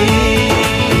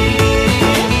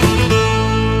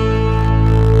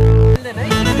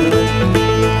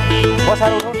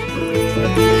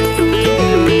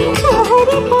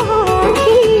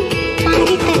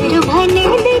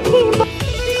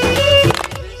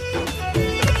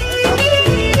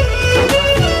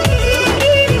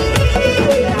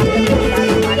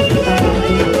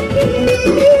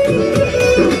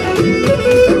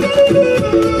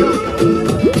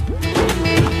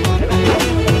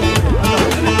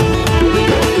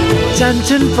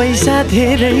चान्चुन पैसा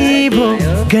धेरै भो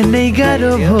गर्नै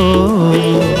गाह्रो भो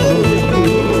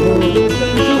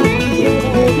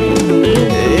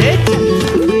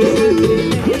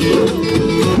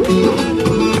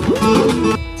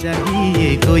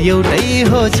चाहिएको एउटै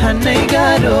हो छान्नै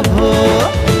गाह्रो भो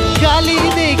काली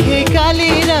देखे काली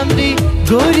राम्री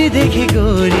गोरी देखे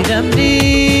गोरी राम्री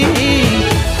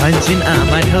भन्छन्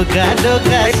आमा ढोका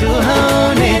ढोका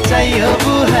सुहाउने चाहियो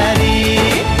बुहारी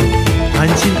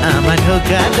भन्छन् आमा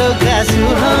ढोका ढोका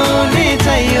सुहाउने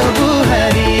चाहियो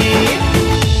बुहारी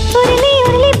उर्ली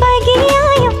उर्ली बागी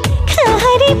आयो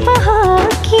खहरी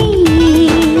पहाकी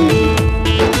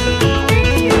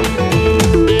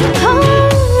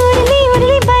उर्ली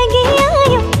उर्ली बागी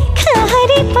आयो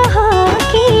खहरी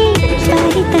पहाकी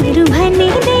बारी तरु भने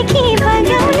देखि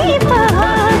बगाउने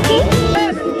पहाकी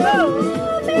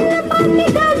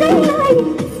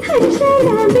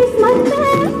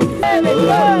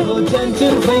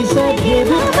पैसा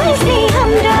बस्ने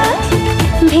हाम्रा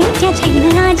भेट्या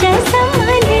छैन आजसम्म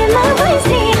दिलमा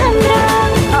बस्ने हाम्रा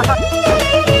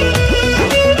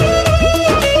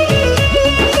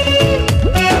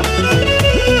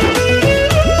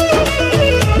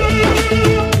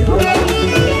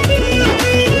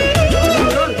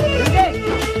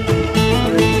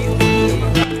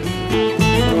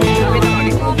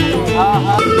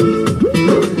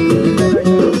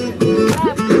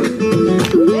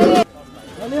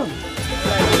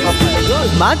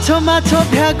माछो माछो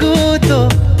भ्यागु त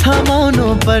थमाउनु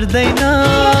पर्दैन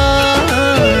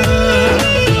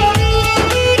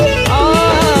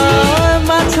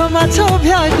माछो माछो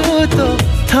भ्यागु त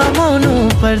थमाउनु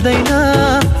पर्दैन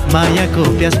मायाको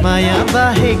प्यास माया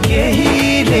बाहे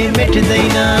केहीले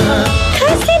मेट्दैन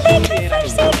खसी देखाइ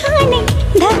फर्सी खाने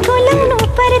धक्को लाउनु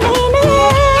पर्दैन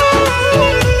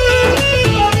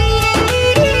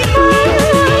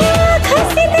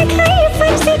खसी देखाइ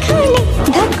फर्सी खाने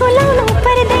धक्को लाउनु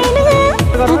पर्दैन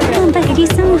अक्कबरी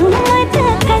सुन्नु त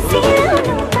खसी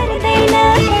लाउनु पर्दैन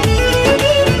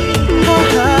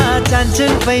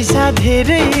जुन पैसा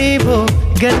धेरै भो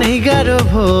गर्नै गाह्रो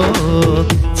भो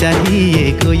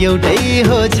चाहिएको एउटै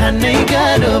हो छान्नै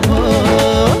गाह्रो भो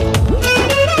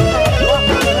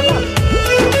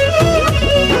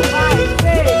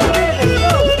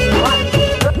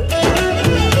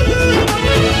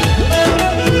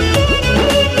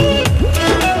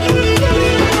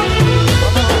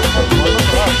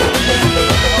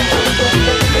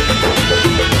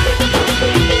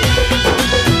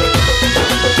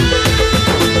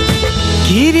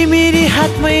मेरी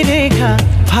हातमै रेखा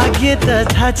भाग्य त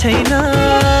थाहा छैन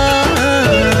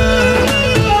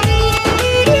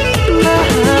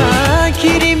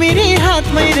किरी मेरी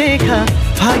हातमै रेखा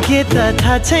भाग्य त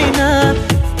थाहा छैन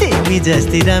तिमी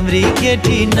जस्ती राम्री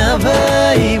केटी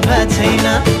नभई भा छैन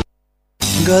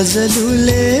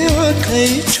गजलुले आँखै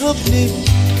छोप्ने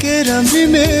के राम्री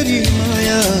मेरी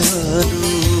माया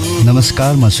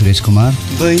नमस्कार म सुरेश कुमार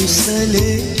बैसले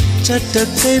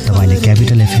तपाईले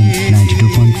क्यापिटल एफएम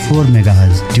 92.4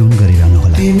 मेगाहर्ज ट्युन गरिरहनु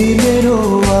होला तिमी मेरो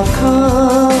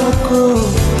आँखाको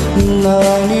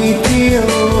नानी थियो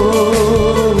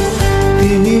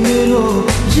तिमी मेरो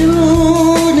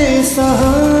जिउने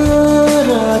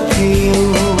सहारा थियो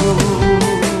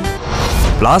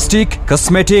प्लास्टिक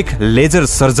कस्मेटिक लेजर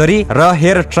सर्जरी र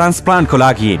हेयर ट्रान्सप्लान्टको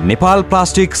लागि नेपाल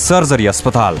प्लास्टिक सर्जरी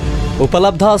अस्पताल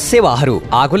उपलब्ध सेवाहरू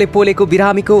आगोले पोलेको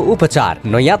बिरामीको उपचार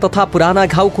नयाँ तथा पुराना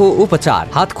घाउको उपचार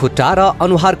हात खुट्टा र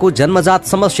अनुहारको जन्मजात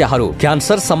समस्याहरू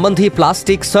क्यान्सर सम्बन्धी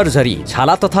प्लास्टिक सर्जरी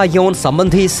छाला तथा यौन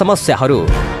सम्बन्धी समस्याहरू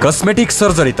कस्मेटिक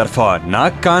सर्जरी तर्फ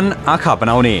नाक कान आँखा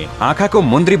बनाउने आँखाको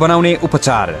मुन्द्री बनाउने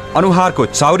उपचार अनुहारको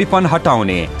चाउरीपन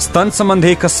हटाउने स्तन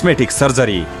सम्बन्धी कस्मेटिक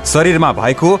सर्जरी शरीरमा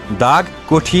भएको दाग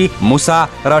कोठी मुसा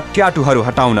र ट्याटुहरू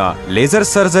हटाउन लेजर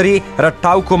सर्जरी र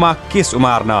टाउकोमा केश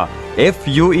उमार्न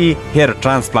FUE हेयर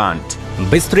ट्रान्सप्लान्ट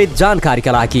विस्तृत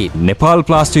जानकारीका लागि नेपाल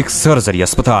प्लास्टिक सर्जरी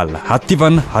अस्पताल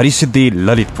हात्तीवन हरिसिद्धि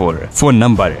ललितपुर फोन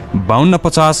नम्बर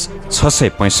 5250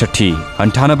 665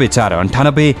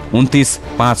 98498 29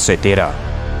 513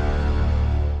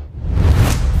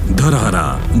 धरहरा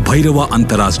भैरवा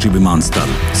अन्तर्राष्ट्रिय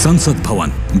विमानस्थल संसद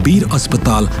भवन वीर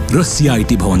अस्पताल र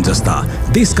CIT भवन जस्ता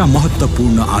देशका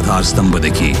महत्त्वपूर्ण आधार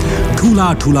स्तम्भदेखि ठूला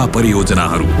ठूला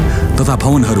परियोजनाहरू तथा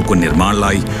भवनहरूको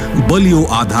निर्माणलाई बलियो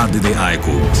आधार दिँदै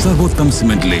आएको सर्वोत्तम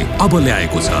सिमेन्टले अब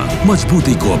ल्याएको छ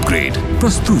मजबुतीको अपग्रेड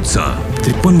प्रस्तुत छ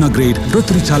 53 ग्रेड र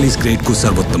 43 ग्रेडको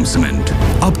सर्वोत्तम सिमेन्ट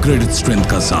अपग्रेडेड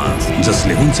स्ट्रेन्थका साथ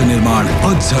जसले हुन्छ निर्माण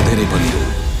अझ धेरै बलियो।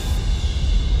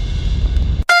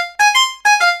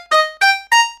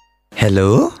 हेलो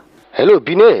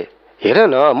विनय हेर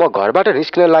न म घरबाट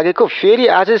निस्किन लागेको फेरि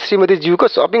आज श्रीमती ज्यूको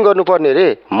शपिङ गर्नुपर्ने रे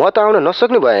म त आउन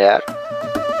नसक्ने भयो यार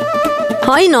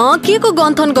हैन के को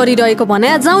गन्थन गरिरहेको भने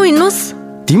जाऊ हिँड्नुस्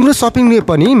तिम्रो शपिङले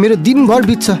पनि मेरो दिनभर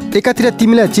बित्छ एकातिर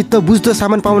तिमीलाई चित्त बुझ्दो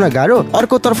सामान पाउन गाह्रो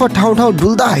अर्कोतर्फ ठाउँ ठाउँ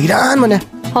डुल्दा हैरान भने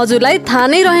हजुरलाई थाहा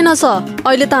नै रहेनछ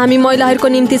अहिले त हामी महिलाहरूको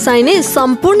निम्ति चाहिने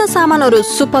सम्पूर्ण सामानहरू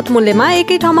सुपथ मूल्यमा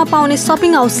एकै ठाउँमा पाउने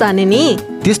शपिङ हाउस जाने नि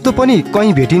त्यस्तो पनि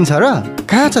कहीँ भेटिन्छ र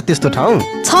कहाँ छ त्यस्तो ठाउँ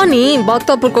छ नि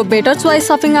भक्तपुरको बेटर चोइस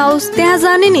शपिङ हाउस त्यहाँ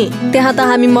जाने नि त्यहाँ त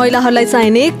हामी महिलाहरूलाई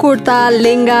चाहिने kurta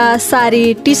lehenga sari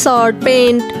T shirt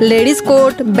pant ladies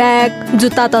coat bag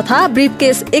जुत्ता तथा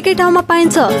ब्रिफकेस एकै ठाउँमा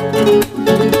पाइन्छ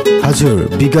हजुर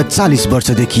विगत 40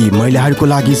 वर्षदेखि महिलाहरूको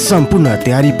लागि सम्पूर्ण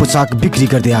तयारी पोसाक बिक्री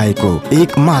गर्दै आएको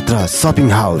एक मात्र shopping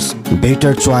house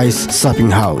better choice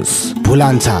shopping house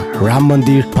भुलान्छा Ram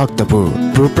Mandir Bhaktapur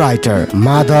proprietor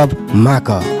Madhav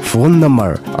Mak phone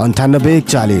number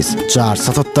 9840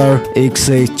 477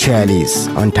 146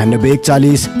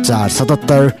 9840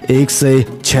 477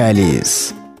 146।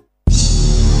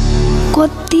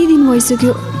 कति दिन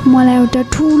भइसक्यो मलाई एउटा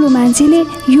ठुलो मान्छेले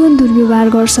यौन दुर्व्यवहार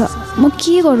गर्छ म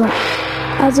के गरौँ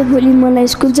आज भोलि मलाई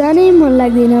स्कुल जानै मन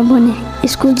लाग्दैन भने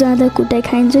स्कुल जाँदा कुटाइ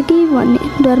खाइन्छ कि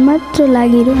भन्ने डर मात्र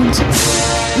लागिरहन्छ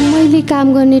मैले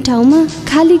काम गर्ने ठाउँमा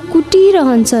खाली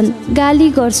कुटिरहन्छन् गाली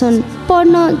गर्छन्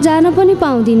पढ्न जान पनि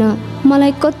पाउँदिन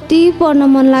मलाई कति पढ्न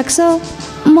मन लाग्छ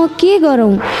म के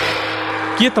गरौँ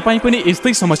के तपाईँ पनि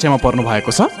यस्तै समस्यामा पर्नु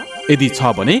भएको छ यदि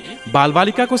छ भने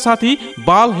बालबालिकाको साथी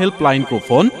बाल हेल्पलाइनको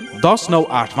फोन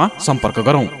 1098 मा सम्पर्क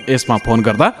गरौँ यसमा फोन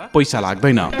गर्दा पैसा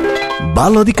लाग्दैन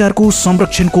बाल अधिकारको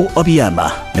संरक्षणको अभियानमा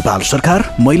नेपाल सरकार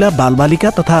महिला बालबालिका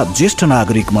तथा ज्येष्ठ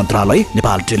नागरिक मन्त्रालय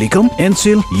नेपाल टेलिकम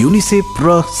एनसेल युनिसेफ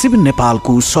र सिभिल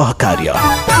नेपालको सहकार्य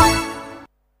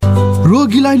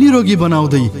रोगीलाई निरोगी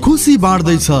बनाउँदै खुसी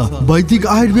बाँड्दैछ वैदिक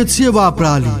आयुर्वेद सेवा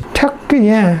प्रणाली ठ्याक्कै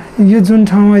यहाँ यो जुन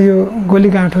ठाउँमा यो गोली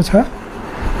गाँठो छ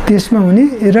त्यसमा हुने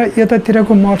र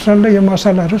यतातिरको मसल र यो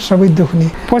मसलाहरू सबै दुख्ने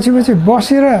पछि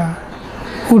बसेर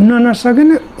उठ्न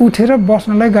नसकिने उठेर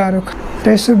बस्नलाई गाह्रो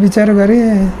र यसो विचार गरेँ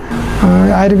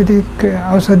आयुर्वेदिक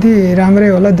औषधि राम्रै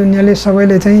होला, दुनियाँले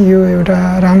सबैले चाहिँ यो एउटा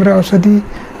राम्रो औषधि,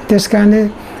 त्यस कारणले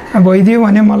भइदियो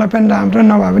भने मलाई पनि राम्रो,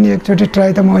 नभए पनि एकचोटि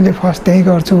ट्राई त मैले फर्स्ट त्यहीँ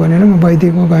गर्छु भनेर म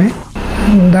वैदिकमा गएँ।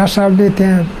 डाक्टर साहबले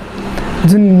त्यहाँ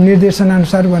जुन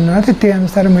निर्देशनअनुसार भन्नुभएको थियो त्यही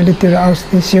अनुसार मैले त्यो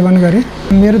औषधि सेवन गरेँ।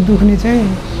 मेरो दुख्ने चाहिँ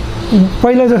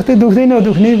पहिला जस्तै दुख्दै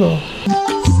नदुख्ने भयो।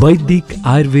 वैदिक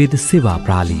आयुर्वेद सेवा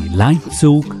प्रणाली, लाइन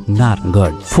चौक,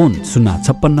 नारायणगढ। Phone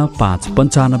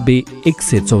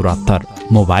 056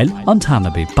 mobile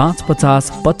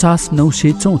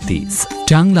 9855050934।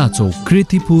 ट्याङ्ला चौक,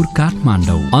 कृतिपुर,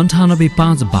 काठमाडौँ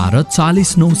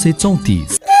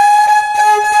 9851240934।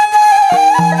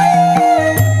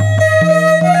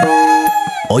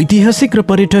 ऐतिहासिक र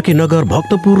पर्यटकीय नगर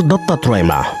भक्तपुर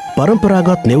दत्तात्रेयमा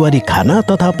परम्परागत नेवारी खाना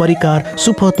तथा परिकार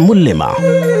सुपथ मूल्यमा।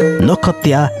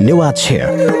 नखत्या नेवा छेर,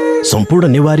 सम्पूर्ण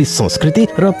नेवारी संस्कृति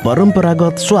र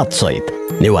परम्परागत स्वाद सहित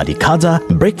नेवारी खाजा,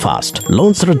 ब्रेकफास्ट,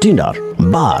 लन्च र dinner,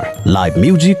 bar, live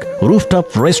music, rooftop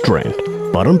restaurant,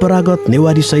 परम्परागत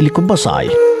नेवारी शैलीको बसाई,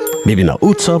 विभिन्न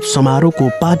उत्सव समारोहको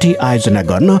पार्टी आयोजना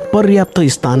गर्न पर्याप्त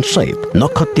स्थान सहित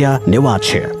नखत्या नेवा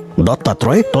छेर,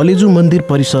 दत्तात्रेय तलेजु मन्दिर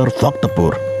परिसर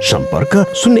भक्तपुर। सम्पर्क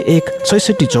 01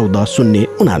 6614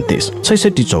 029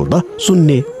 6614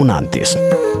 029।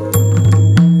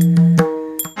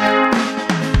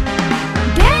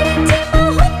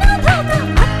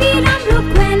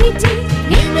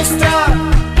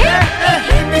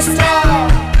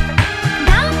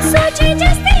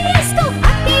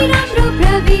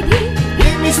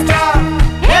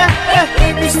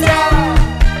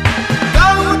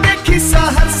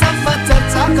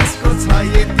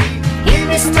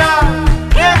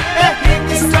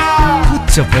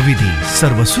 उच्च प्रविधि,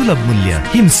 सर्वसुलभ मूल्य,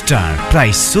 हिमस्टार,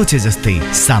 प्राइस सोचे जस्तै,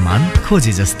 सामान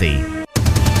खोजे जस्तै।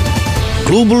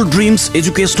 Global Dreams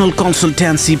Educational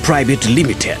Consultancy Private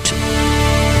Limited.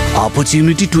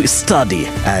 Opportunity to study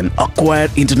and acquire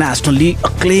internationally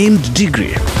acclaimed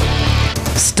degree.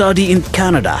 Study in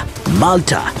Canada,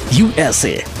 Malta,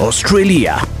 USA,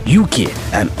 Australia, UK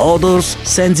and others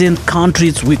Schengen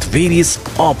countries with various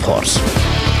offers.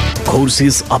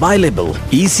 Courses available: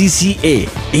 ECCA,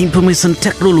 Information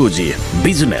Technology,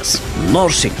 Business,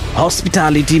 Nursing,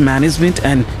 Hospitality Management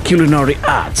and Culinary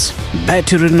Arts,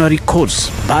 Veterinary Course,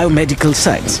 Biomedical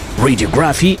Science,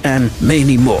 Radiography and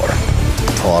many more.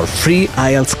 For free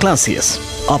IELTS classes,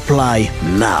 apply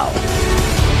now.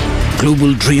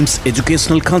 Global Dreams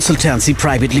Educational Consultancy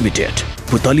Private Limited,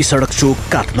 Putali Sadak Chowk,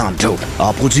 Kathmandu,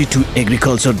 opposite to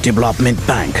Agriculture Development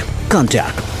Bank.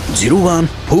 Contact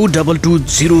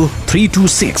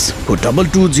 01-4220-326,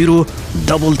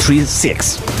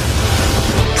 4220-336.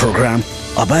 Program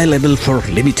available for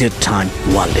limited time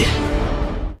only.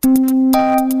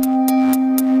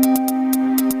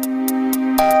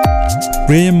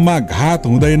 प्रेममा घात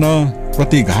हुँदैन,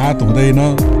 प्रतिघात हुँदैन।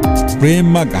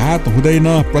 प्रेममा घात हुँदैन,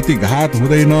 प्रतिघात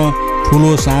हुँदैन।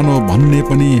 ठुलो सानो भन्ने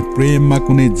पनि प्रेममा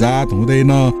कुनै जात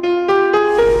हुँदैन।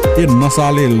 ए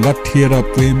नसाले लट्ठिएर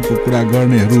प्रेमको कुरा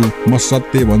गर्नेहरू, म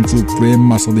सत्य भन्छु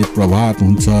प्रेममा सधैँ प्रभात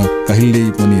हुन्छ, कहिल्यै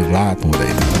पनि रात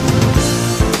हुँदैन।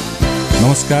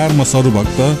 नमस्कार, म सरु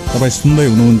भक्त। तपाईँ सुन्दै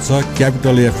हुनुहुन्छ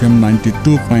क्यापिटल FM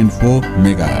 92.4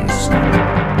 मेगाहर्ज।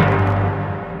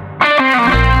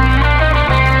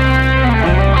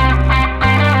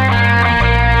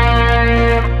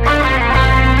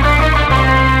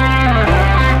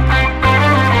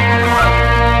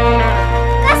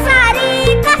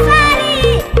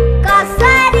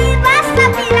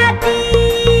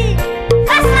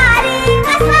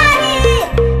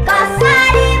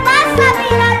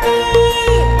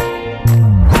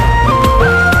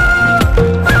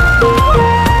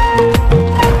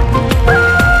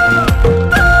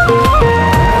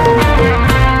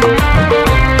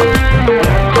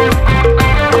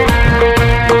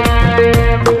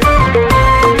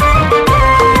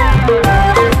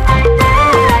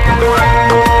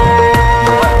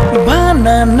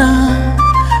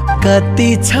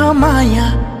 कति छ माया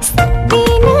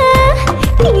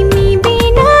तिमी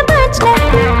बिना बच्न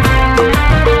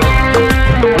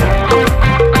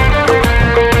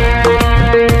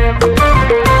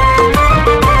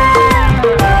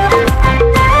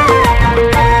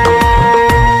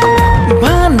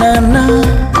भन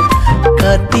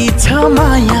कति छ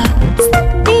माया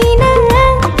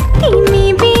तिमी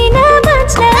बिना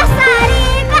बच्न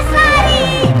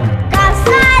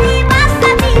कसरी बस्छ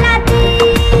बिराती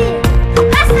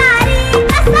कसरी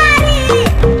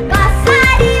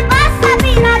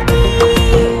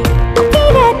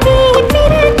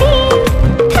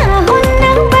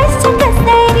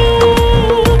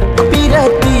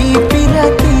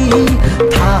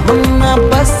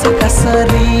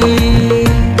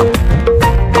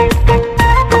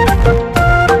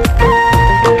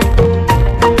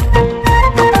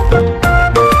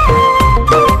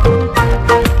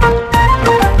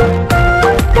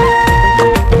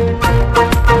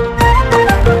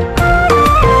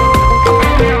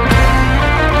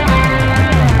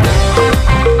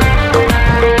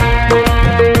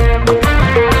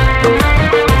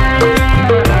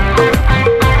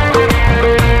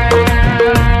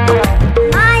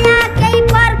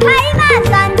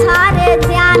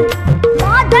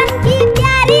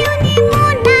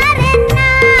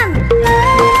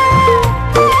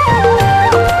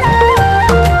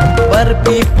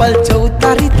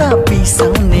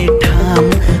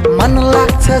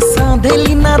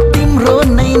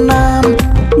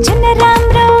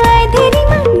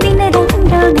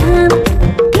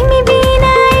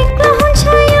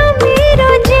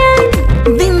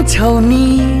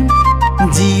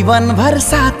जीवन भर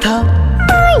साथ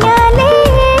मायाले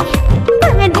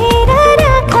बाँधेर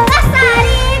राख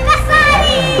कसारी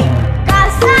कसारी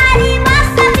कसारी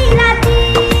मास बिराती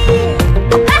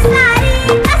कसारी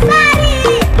कसारी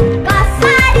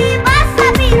कसारी मास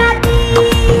बिराती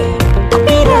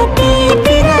बिराती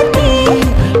बिराती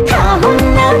थाहा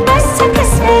हुन्न बस्छ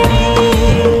कसरी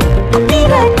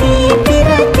बिराती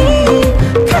बिराती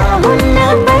थाहा हुन्न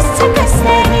बस्छ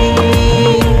कसरी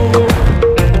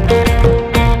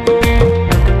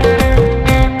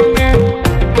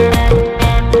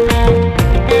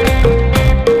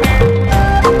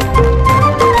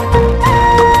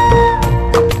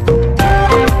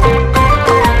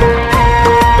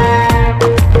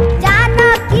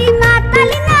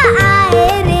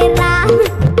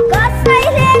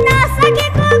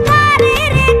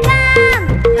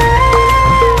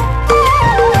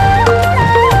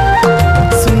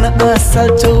असल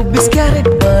 24 क्यारेट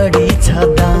बढी छ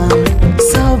दाम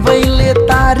सबैले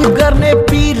तारिफ गर्ने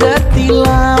पिरती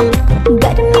लाम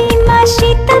गर्मीमा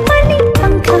शीतल पर्ने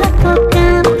पंखाको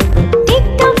काम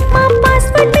टिकटकमा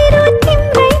पासवर्ड मेरो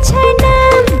तिम्रै छ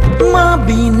नाम म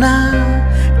बिना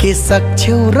के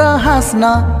सक्छौ र हाँस्न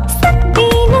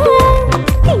सक्दिन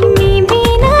तिमी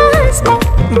बिना हाँस्न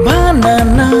भन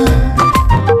न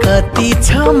कति छ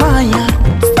माया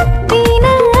सक्दिन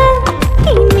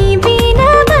तिमी बिना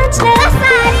बाँच्न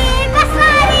कसारी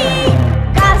कसारी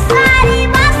कसारी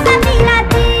मास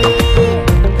बिराती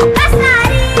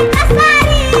कसारी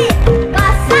कसारी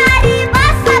कसारी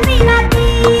मास बिराती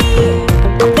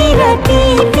बिराती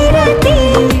बिराती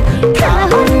थाहा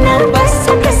हुन्न बस्छ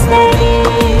कसरी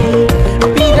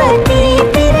बिराती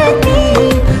बिराती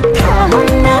थाहा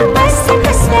हुन्न बस्छ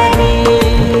कसरी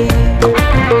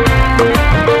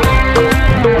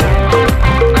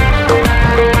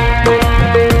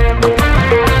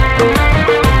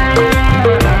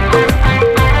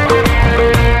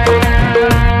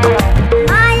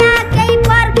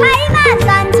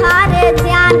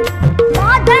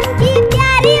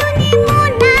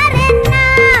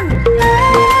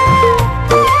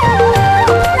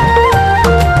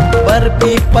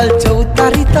पिपल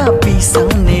चौतारी त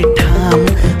बिसाउने ठाम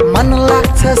मन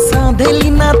लाग्छ सधैँ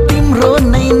लिन तिम्रो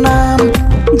नै नाम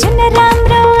जुन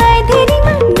राम्रो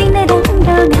आइधेरीमा दिन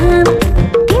राम्रो घाम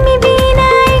तिमी बिना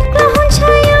एक्लो हुन्छ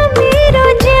यो मेरो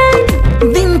ज्यान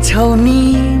दिन्छौ नि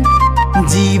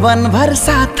जीवन भर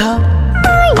साथ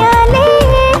मायाले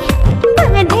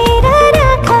बाँधेर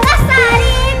राख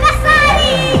कसारी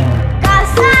कसारी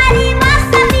कसारी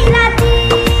मास बिराती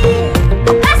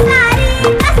कसारी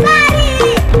कसारी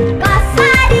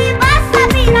कसारी मास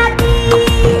बिराती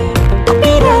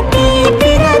बिराती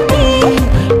बिराती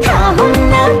थाहा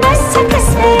हुन्न बस्छ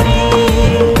कसरी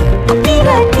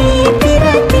बिराती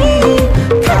बिराती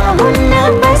थाहा हुन्न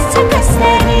बस्छ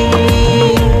कसरी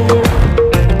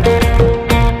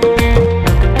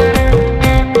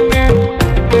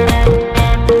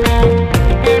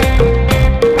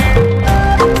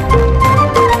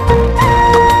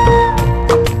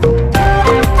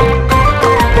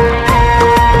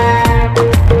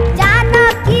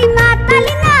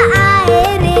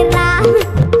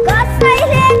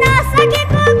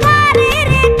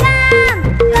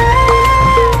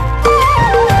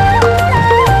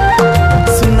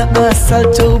असल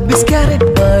 24 क्यारेट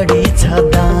बढी छ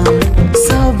दाम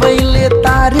सबैले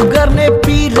तारिफ गर्ने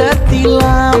पिरती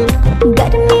लाम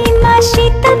गर्मीमा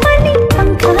शीतल पर्ने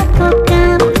पंखाको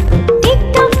काम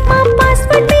टिकटकमा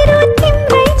पासवर्ड मेरो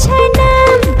तिम्रै छ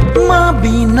नाम म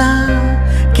बिना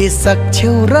के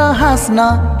सक्छौ र हाँस्न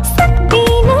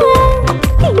सक्दिन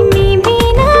तिमी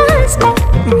बिना हाँस्न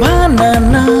भन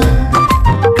न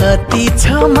कति छ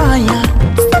माया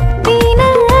सक्दिन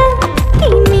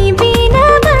तिमी बिना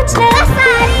बाँच्न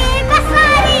कसारी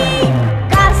कसारी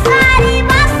कसारी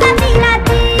मास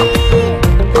बिराती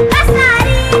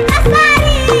कसारी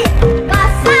कसारी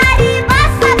कसारी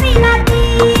मास बिराती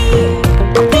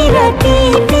बिराती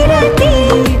बिराती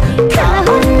थाहा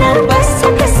हुन्न बस्छ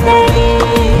कसरी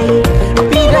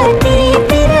बिराती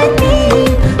बिराती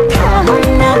थाहा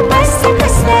हुन्न बस्छ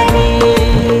कसरी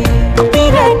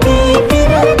बिराती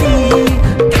बिराती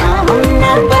थाहा हुन्न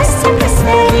बस्छ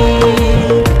कसरी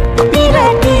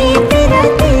बिराती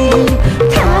बिराती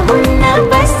थाहा हुन्न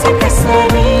बस्छ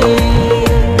कसरी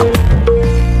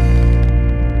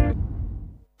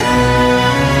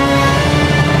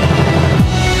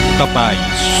तपाईं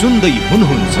सुन्दै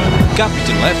हुनुहुन्छ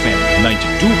capital FM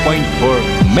 92.4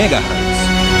 megahertz.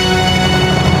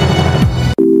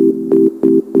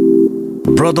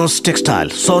 Brothers textile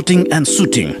shirting and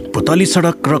suiting Putali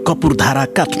Sadak र कपुरधारा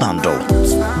काठमाडौँ।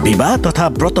 विवाह तथा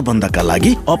व्रतबन्धका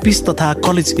लागि अफिस तथा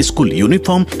कलेज स्कुल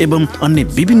युनिफर्म एवं अन्य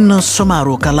विभिन्न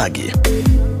समारोहका लागि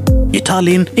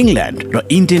इटालियन, इङ्ल्यान्ड र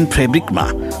इन्डियन फेब्रिकमा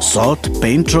सर्ट,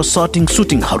 पेन्ट र सर्टिङ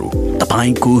सुटिङहरू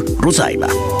तपाईँको रोजाइमा।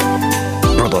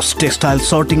 Brothers textile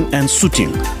shirting and suiting,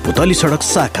 Putali Sadak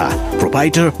शाखा,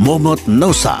 proprietor Mohammad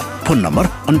Naushad. Phone number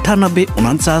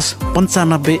 9849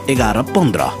 95 11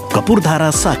 15।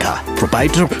 Kapurdhara शाखा,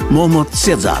 proprietor Mohammad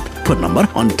Sejad. Phone number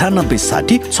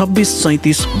 9860 26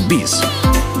 37 20।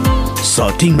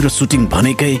 Shirting र सुटिङ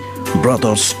भनेकै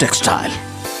ब्रदर्स टेक्सटाइल।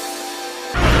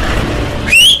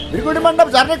 भिरकुटी मण्डप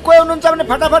झर्ने कोही हुनुहुन्छ भने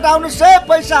फटाफट आउनुहोस् है,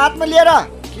 पैसा हातमा लिएर।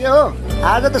 के हो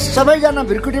आज त सबैजना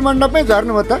भिरकुटी मण्डपमै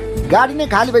झर्नु हो त, गाडी नै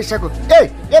खाली भइसक्यो।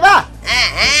 ए बा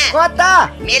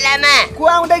कता मेलामा को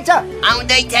आउँदैछ?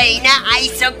 आउँदैछ हैन,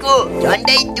 आइसक्यो।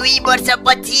 झन्डै 2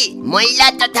 वर्षपछि महिला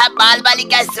तथा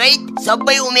बालबालिका सहित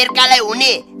सबै उमेरकालाई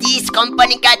हुने 30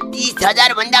 कम्पनीका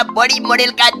 30,000 भन्दा बढी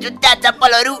मोडेलका जुत्ता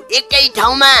चप्पलहरू एकै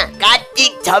ठाउँमा।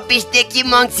 कार्तिक 26 देखि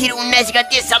मङ्सिर 19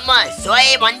 गतेसम्म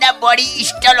 100 भन्दा बढी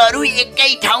स्टलहरू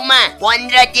एकै ठाउँमा।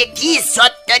 15 देखि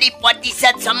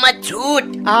 70% सम्म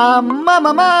छुट।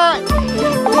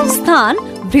 स्थान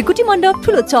भृकुटी मण्डप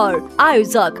ठुलो चौर।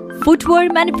 आयोजक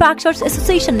फुटवेयर म्यानुफ्याक्चरर्स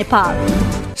एसोसिएसन नेपाल।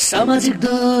 सामाजिक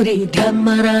दूरी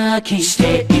ध्यानमा राखी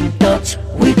stay in touch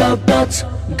without touch.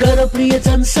 गर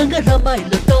प्रियजनसँग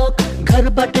रमाइलो टक,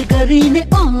 घरबाट गरिने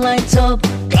online job.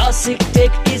 Classic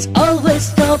tech is always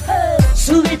top.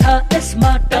 सुविधा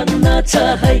यसमा टन्न छ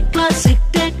है, क्लासिक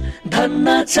टेक धन्न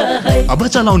छ है। अब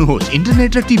चलाउनुहोस्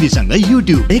इन्टरनेट र टिभी सँग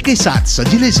युट्युब एकै साथ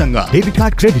सजिलैसँग। Debit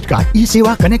card, credit card, e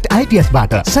Sewa connect IPS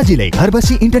बाट सजिलै घर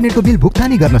बसी इन्टरनेटको बिल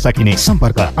भुक्तानी गर्न सकिने।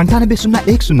 सम्पर्क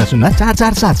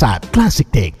 9801004477। Classic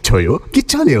take. छोयो कि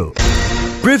चल्यो।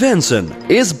 Prevention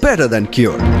is better than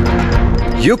cure.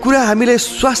 यो कुरा हामीले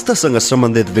स्वास्थ्यसँग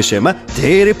सम्बन्धित विषयमा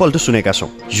धेरै पल्ट सुनेका छौँ।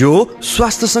 यो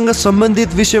स्वास्थ्यसँग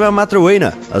सम्बन्धित विषयमा मात्र होइन,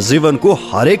 जीवनको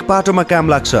हरेक पाटोमा काम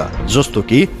लाग्छ, जस्तो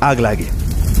कि आगलागी।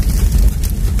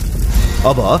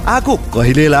 अब आगो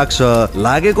कहिले लाग्छ,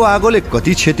 लागेको आगोले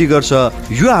कति क्षति गर्छ,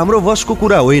 यो हाम्रो वशको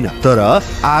कुरा होइन। तर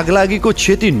आगलागीको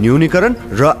क्षति न्यूनीकरण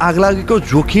र आगलागीको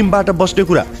जोखिमबाट बस्ने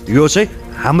कुरा, यो चाहिँ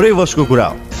हाम्रै वशको कुरा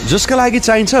हो, जसका लागि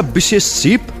चाहिन्छ विशेष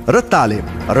सिप र तालिम।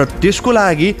 र त्यसको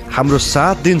लागि हाम्रो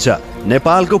साथ दिन्छ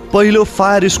नेपालको पहिलो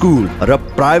फायर स्कुल र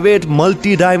private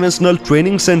multi dimensional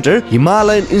training center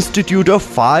Himalayan institute of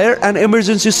fire and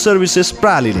emergency services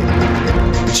प्रालीले,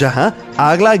 जहाँ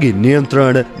आगलागी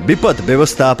नियन्त्रण, विपद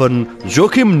व्यवस्थापन,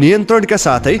 जोखिम नियन्त्रणका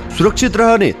साथै सुरक्षित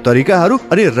रहने तरिकाहरू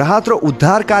अनि राहत र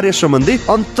उद्धार कार्य सम्बन्धी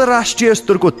अन्तर्राष्ट्रिय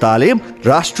स्तरको तालिम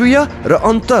राष्ट्रिय र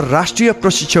अन्तर्राष्ट्रिय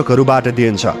प्रशिक्षकहरूबाट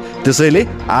दिइन्छ। त्यसैले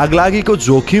आगलागीको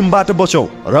जोखिमबाट बचौं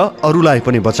र अरूलाई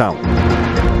पनि बचाऊ।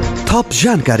 थप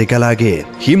जानकारीका लागि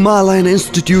Himalayan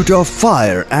institute of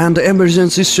fire and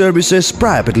emergency services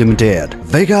private limited,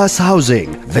 Vegas housing,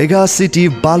 Vegas city,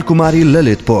 Balkumari,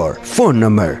 Lalitpur. Phone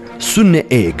number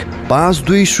 01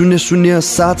 5200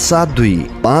 772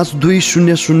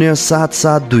 5200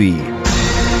 772।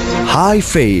 High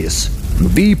face,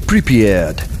 be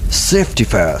prepared, safety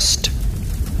first.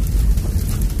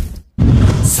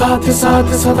 साथ साथ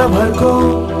सदाभरको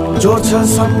जोड्छ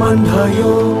सम्बन्ध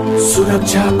यो,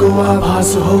 सुरक्षाको आभास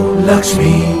हो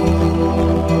लक्ष्मी।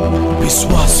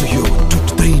 विश्वास यो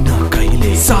टुट्दैन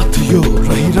कहिले, साथ यो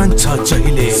रहिरहन्छ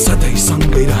जहिले, सधैँ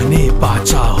सँगै रहने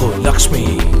बाचा हो लक्ष्मी।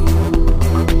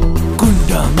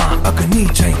 कुण्डमा अग्नि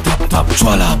चाहिँ थप थप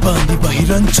ज्वाला बनी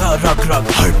बहिरहन्छ रग रग,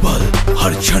 हर पल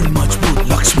हर क्षण मजबुत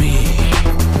लक्ष्मी।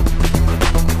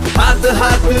 हात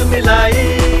हात मिलाई,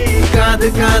 काँध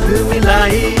काँध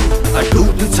मिलाई,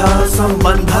 अटुट छ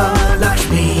सम्बन्ध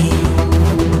लक्ष्मी।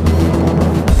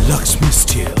 लक्ष्मी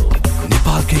स्टिल,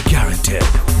 नेपालकै ग्यारेन्टेड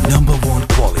नम्बर 1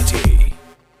 क्वालिटी।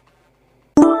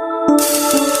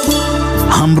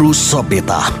 हाम्रो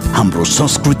सभ्यता, हाम्रो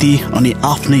संस्कृति अनि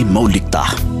आफ्नै मौलिकता।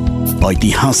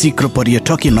 ऐतिहासिक र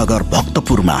पर्यटकीय नगर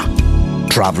भक्तपुरमा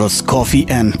travellers coffee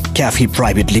and cafe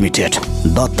private limited,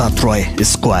 Dattatreya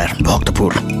square,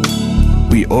 Bhaktapur.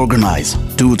 We organize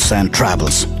tours and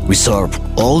travels. We serve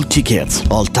all tickets,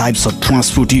 all types of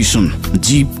transportation,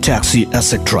 jeep, taxi,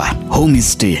 etc.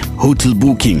 Homestay, hotel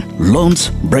booking, lunch,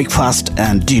 breakfast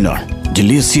and dinner.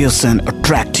 Delicious and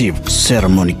attractive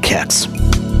ceremony cakes.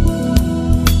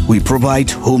 We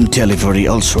provide home delivery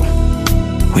also.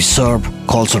 We serve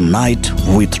culture night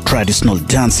with traditional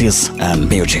dances and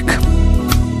music.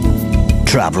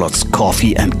 Travelers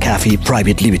Coffee and Cafe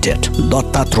Private Limited,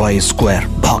 Dattatray Square,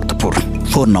 Bhaktapur.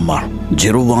 Phone number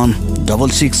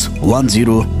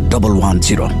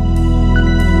 0166101110.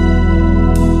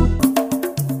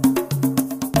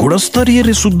 गुणस्तरीय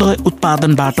र शुद्ध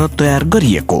उत्पादनबाट तयार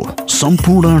गरिएको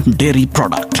सम्पूर्ण dairy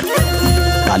product.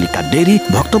 Kalika dairy,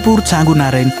 Bhaktapur, Changu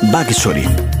Narayan, Bageshwari.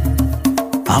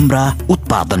 हाम्रा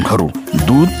उत्पादनहरू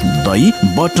दूध, दही,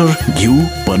 बटर, घिउ,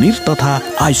 पनिर तथा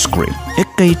आइसक्रिम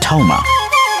एकै ठाउँमा।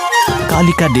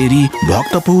 Kalika dairy,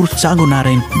 Bhaktapur,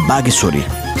 Changunarayan, Bageshwari.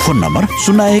 Phone number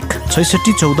 01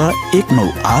 66 14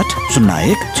 198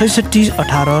 01 66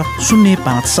 18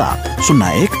 057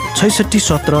 01 66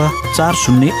 17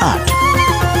 408।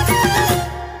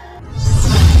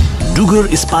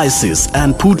 Dugar spices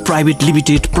and food private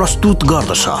limited प्रस्तुत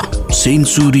गर्दछ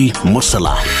सेन्चुरी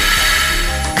मसला।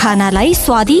 खानालाई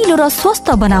स्वादिलो र स्वस्थ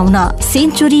बनाउन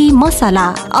सेन्चुरी मसला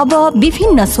अब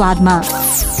विभिन्न स्वादमा।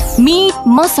 मीट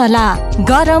मसला,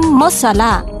 गरम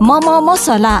मसला, मोमो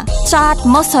मसला, चाट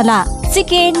मसला,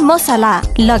 चिकन मसला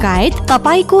लगायत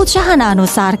तपाईको चाहना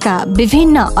अनुसारका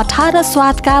विभिन्न 18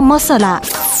 स्वादका मसला।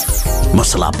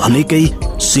 मसला भनेकै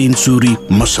सेन्चुरी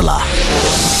मसला।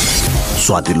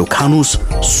 स्वादिलो खानुस्,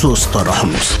 स्वस्थ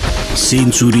रहनुस्।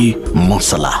 Century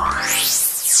masala.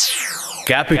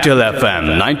 Capital FM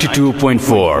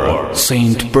 92.4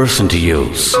 Saint person to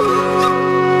use.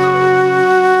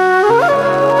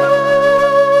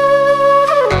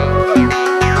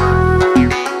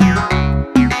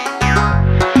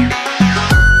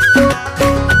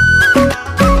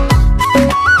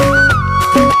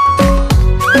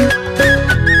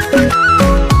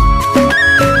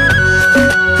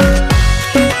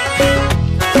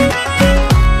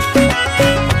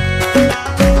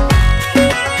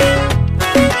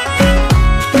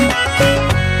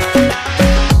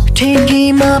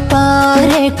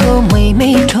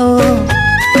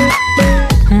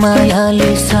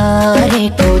 मायाले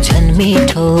सारेको झन्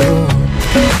मिठो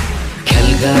ख्याल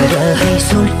गर है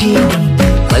सोल्टिने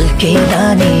पल्केला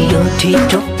नि यो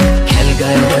ठिटो ख्याल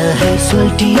गर है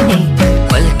सोल्टिने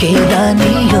पल्केला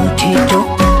नि यो ठिटो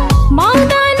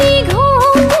मौदानी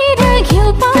घुमेर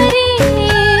घिउ पारी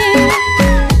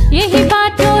यही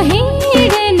बाटो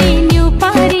हिँड्ने न्यु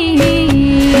पारी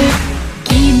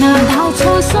किन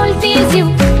धाउँछौ सोल्टी जिउ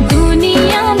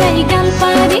दुनियाँलाई गाल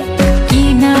पारी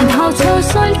किन धाउँछौ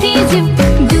सोल्टी जिउ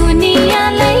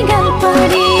दुनियाँलाई गाल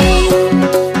पारी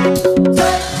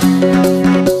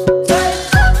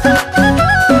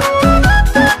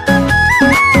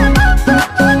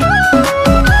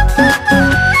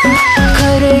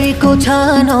खरैको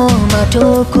छानो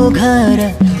माटोको घर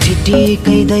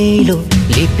चिटिकै दैलो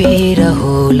लिपेर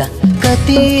होला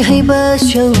कति है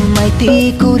बस्यो माइती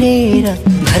कुरेर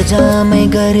घर जामै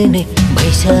गर्ने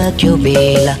भइसक्यो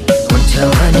बेला हुन्छ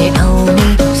भने आउने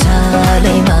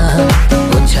सालैमा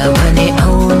हुन्छ भने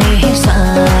आउने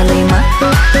सालैमा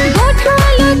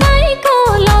गोठालो दाइको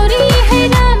लौरी है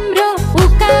राम्रो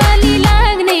उकाली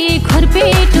लाग्ने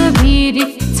खुर्पेटो भिरी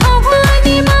छ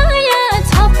भने माया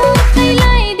छ पुरै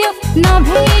लगाइदेऊ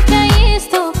नभेट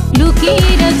यस्तो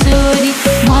लुकेर चोरी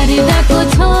मर्दाको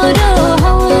छोरो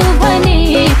हौ भने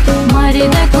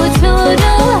मर्दाको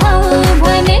छोरो हौ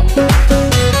भने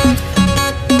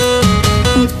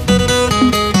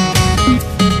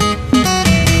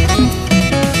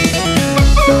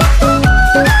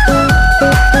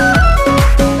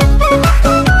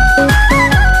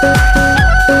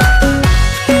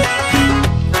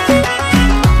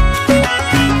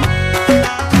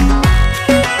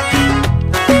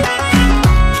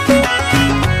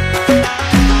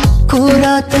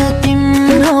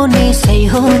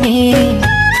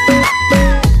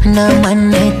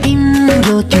नमान्ने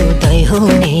तिम्रो त्यो तै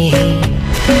हुने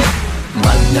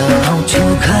माग्न आउँछु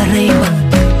घरैमा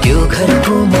त्यो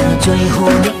घरको म जय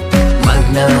हुने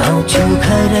माग्न आउँछु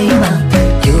घरैमा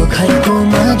त्यो घरको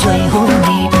म जय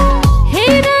हुने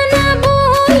हेर न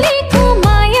बोलेको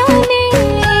मायाउने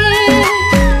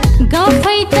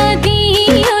गफै त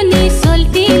दियो नि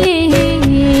सोल्टीले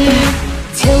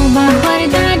छेउमा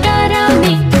पर्दा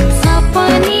डराउने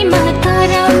सपनीमा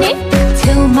कराउने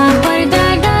छेउमा पर्दा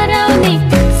डराउने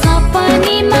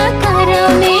सपनीमा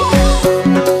कराउने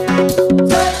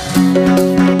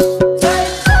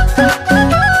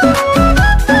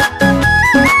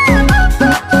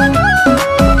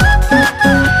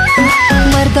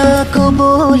मर्दाको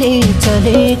बोले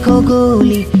चलेको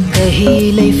गोली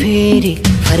कहिल्यै फेरि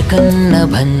फर्कन्न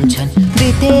भन्छन्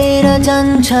बितेर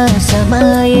जान्छ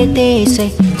समय त्यसै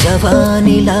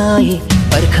जवानीलाई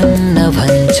पर्खन्न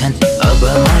भन्छन् अब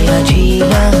माया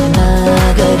ढिला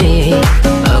नगरे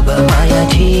अब माया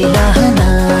ढिला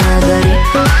नगरे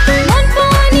मन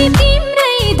पनि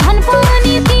तिम्रै धन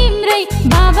पनि तिम्रै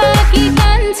बाबाकी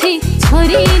कान्छी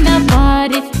छोरी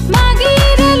नपरे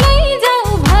मागेर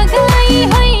लैजाऊ भगाई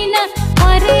होइन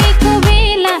परेको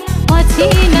बेला पछि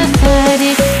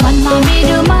नसरे मनमा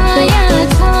मेरो माया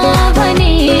छ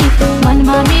भने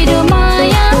मनमा मेरो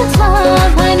माया छ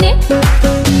भने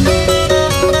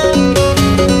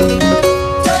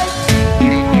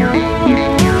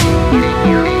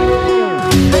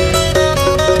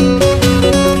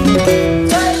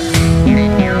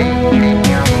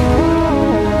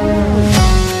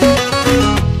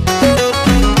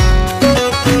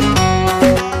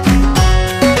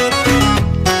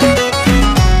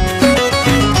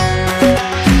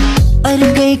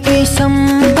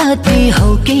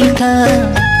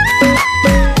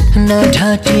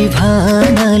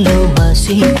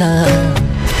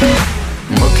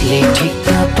मुखले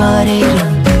ठिक्का पारेर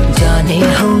जाने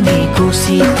हौ नि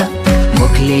कोसिता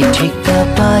मुखले ठिक्का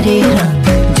पारेर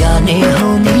जाने हौ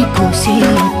नि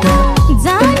कोसिता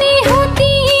जाने हो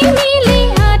तिमीले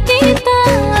आटे त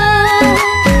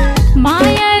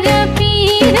माया र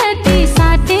पिरती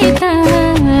साटे त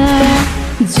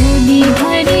जुनी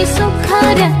भरि सुख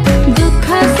र दुःख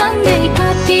सँगै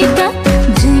काटे त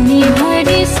जुनी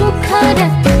भरि सुख र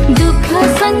दुःख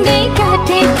सँगै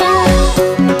काटे त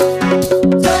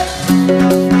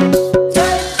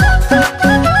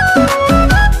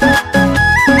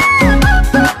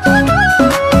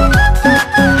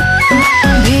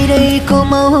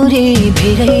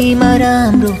भिरैमा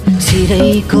राम्रो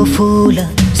सिरैको फुल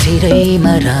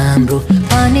सिरैमा राम्रो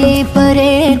पानी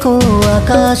परेको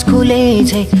आकाश खुले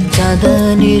झै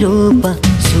चाँदनी रूप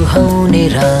सुहाउने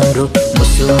राम्रो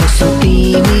मुसो मुसो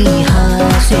तिमी